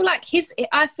was still like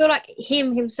I feel like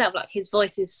him himself, like his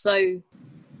voice is so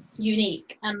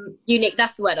unique.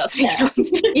 That's the word I was thinking of.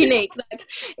 Unique. Like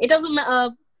it doesn't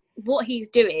matter what he's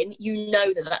doing,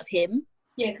 that's him.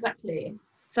 Yeah, exactly.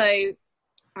 So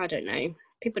I don't know.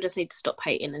 People just need to stop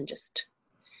hating and just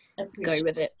go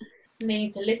with it. They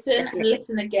need to listen and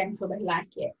listen again till they like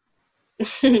it.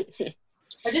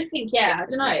 I just think, I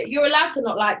don't know. You're allowed to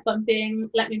not like something.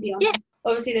 Let me be honest. Yeah.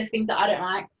 Obviously, there's things that I don't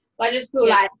like, but I just feel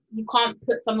like you can't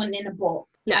put someone in a box.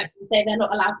 No. Like, and say they're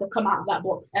not allowed to come out of that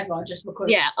box ever just because.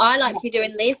 Yeah, I like you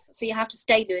doing this, so you have to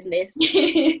stay doing this.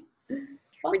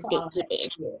 Ridiculous.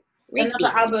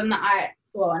 Another album that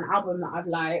I've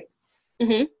liked.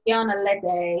 Rihanna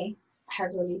Lede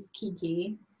has released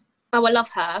Kiki. Oh, I love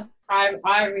her.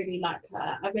 I really like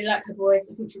her. I really like her voice.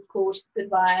 I think she's cool. She's good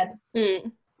vibes.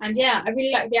 And I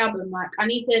really like the album. Like, I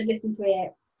need to listen to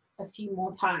it a few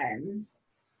more times.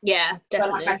 Yeah,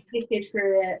 definitely. But I flipped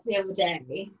through it the other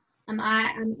day, and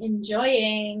I am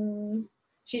enjoying.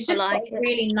 She's just got a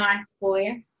really nice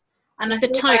voice, and it's the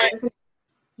tone.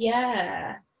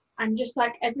 And just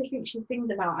like everything she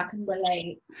sings about, I can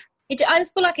relate. I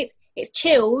just feel like it's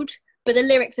chilled, but the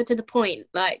lyrics are to the point.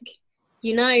 Like,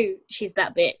 she's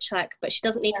that bitch, like, but she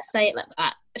doesn't need to say it like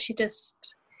that. She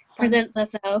just presents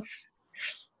herself.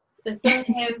 The song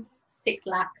is 6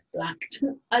 Lakh Black.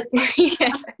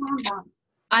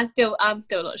 I'm still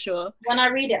not sure. When I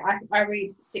read it, I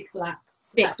read 6 Lakh.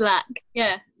 6 Lakh,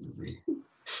 yeah.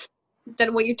 Don't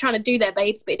know what you're trying to do there,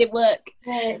 babes, but it didn't work.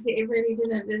 Yeah, it really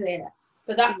didn't, did it?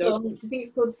 But that song, I think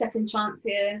it's called Second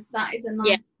Chances. That is a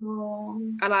nice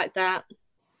song. I like that.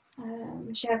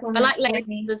 She has one. I like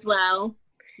Legends as well.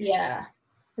 Yeah.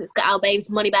 It's got Al Babe's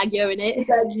Moneybag Yo in it. It's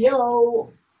like,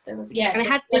 yo. And it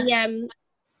had the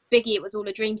Biggie, It Was All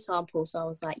a Dream sample, so I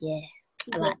was like,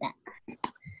 I like that.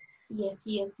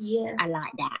 Yes. I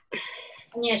like that.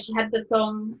 And she had the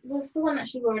song, what's the one that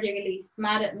she already released?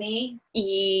 Mad at Me?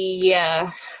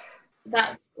 Yeah.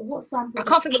 That's, what sample? I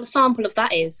can't think what the sample of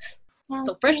that is.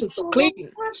 So fresh and so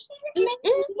clean.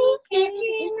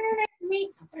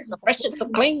 So fresh and so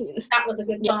clean. That was a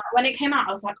good song. When it came out,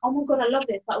 I was like, oh my God, I love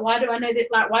this. Like, why do I know this?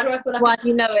 Like, why do I feel like... Why do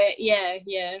you know it?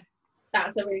 Yeah.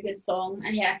 That's a really good song.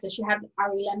 And so she had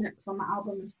Ari Lennox on the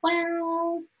album as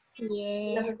well.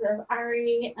 Yeah. There was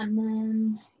Ari, and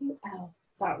then who else?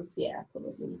 That was,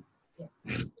 probably.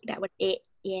 Yeah. That was it,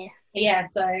 yeah. Yeah,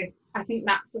 so I think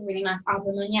that's a really nice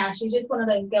album. And she's just one of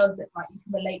those girls that like you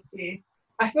can relate to.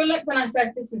 I feel like when I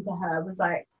first listened to her, it was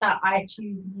like that I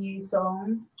Choose You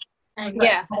song. And it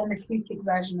had an acoustic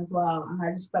version as well. And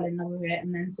I just fell in love with it.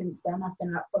 And then since then, I've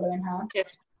been like following her.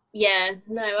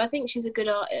 I think she's a good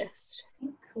artist.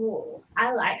 Cool.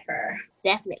 I like her.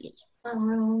 Definitely.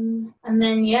 And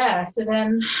then, so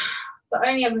then the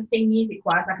only other thing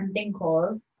music-wise I can think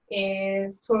of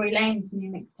is Tory Lanez new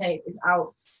mixtape is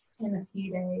out in a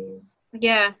few days.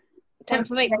 Yeah.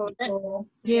 10th of April.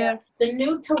 Yeah. The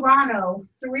new Toronto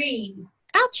 3.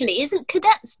 Actually, isn't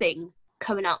Cadet's thing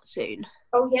coming out soon?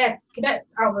 Oh, yeah. Cadet's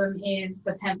album is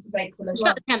the 10th of April as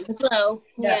well. It's the 10th as well.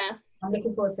 Yeah. I'm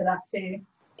looking forward to that too.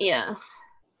 Yeah.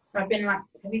 I've been have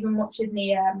you been watching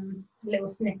the little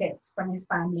snippets from his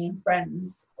family and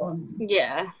friends on?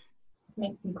 Yeah.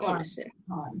 Makes me cry. Honestly.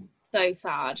 So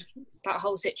sad. That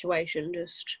whole situation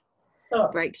just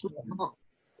breaks my heart.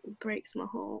 It breaks my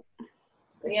heart.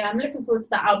 But I'm looking forward to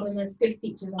that album. There's good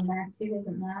features on there too,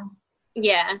 isn't there?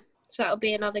 Yeah. So that'll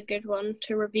be another good one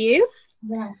to review.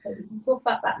 Yeah, so we can talk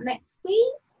about that next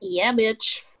week. Yeah,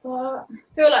 bitch. But I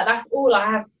feel like that's all I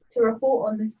have to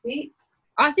report on this week.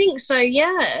 I think so,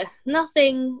 yeah.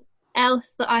 Nothing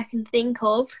else that I can think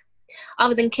of.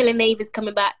 other than Killing Eve is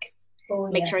coming back.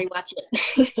 Make sure you watch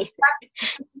it.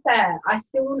 Fair. I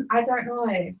don't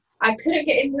know. I couldn't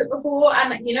get into it before,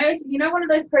 and you know one of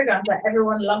those programs where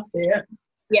everyone loves it.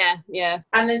 Yeah.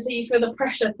 And then so you feel the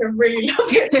pressure to really love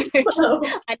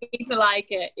it. I need to like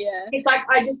it. Yeah. It's like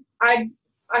I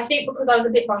think because I was a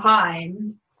bit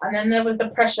behind, and then there was the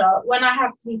pressure when I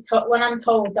have to be when I'm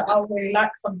told that I'll really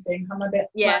like something, I'm a bit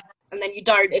and then you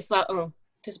don't. It's like so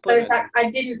it's like I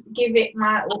didn't give it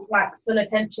my full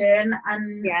attention,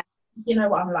 and you know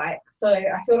what I'm like. So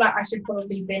I feel like I should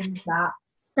probably binge that.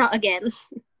 Not again.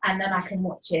 And then I can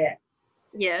watch it.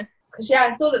 Yeah. Because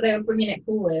I saw that they were bringing it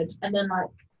forward, and then like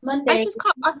Monday.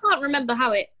 I can't remember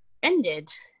how it ended.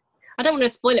 I don't want to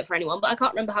spoil it for anyone, but I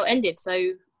can't remember how it ended, so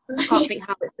I can't think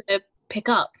how it's going to pick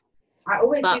up. I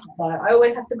always do that, though. I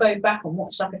always have to go back and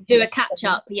watch do a catch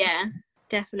up. Yeah,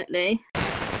 definitely.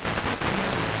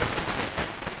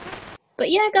 But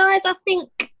yeah, guys, I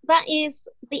think that is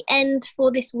the end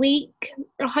for this week.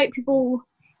 I hope you've all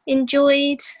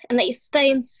enjoyed and that you're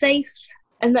staying safe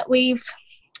and that we've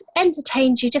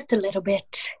entertained you just a little bit.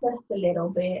 Just a little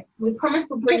bit. We promise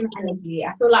we'll bring energy.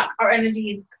 I feel like our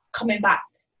energy is coming back.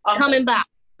 Coming back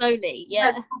slowly,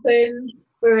 yeah.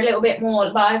 We're a little bit more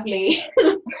lively.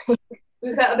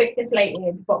 We felt a bit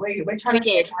deflated, but we're trying to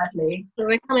stay lively. So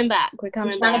we're coming back. We're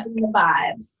trying to bring the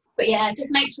vibes. But yeah,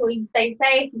 just make sure you stay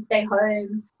safe, you stay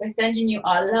home. We're sending you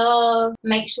our love.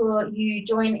 Make sure you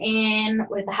join in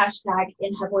with the hashtag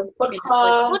In Her Voice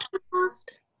Podcast.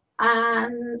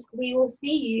 And we will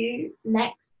see you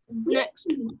next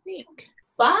week.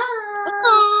 Bye.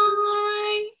 Bye.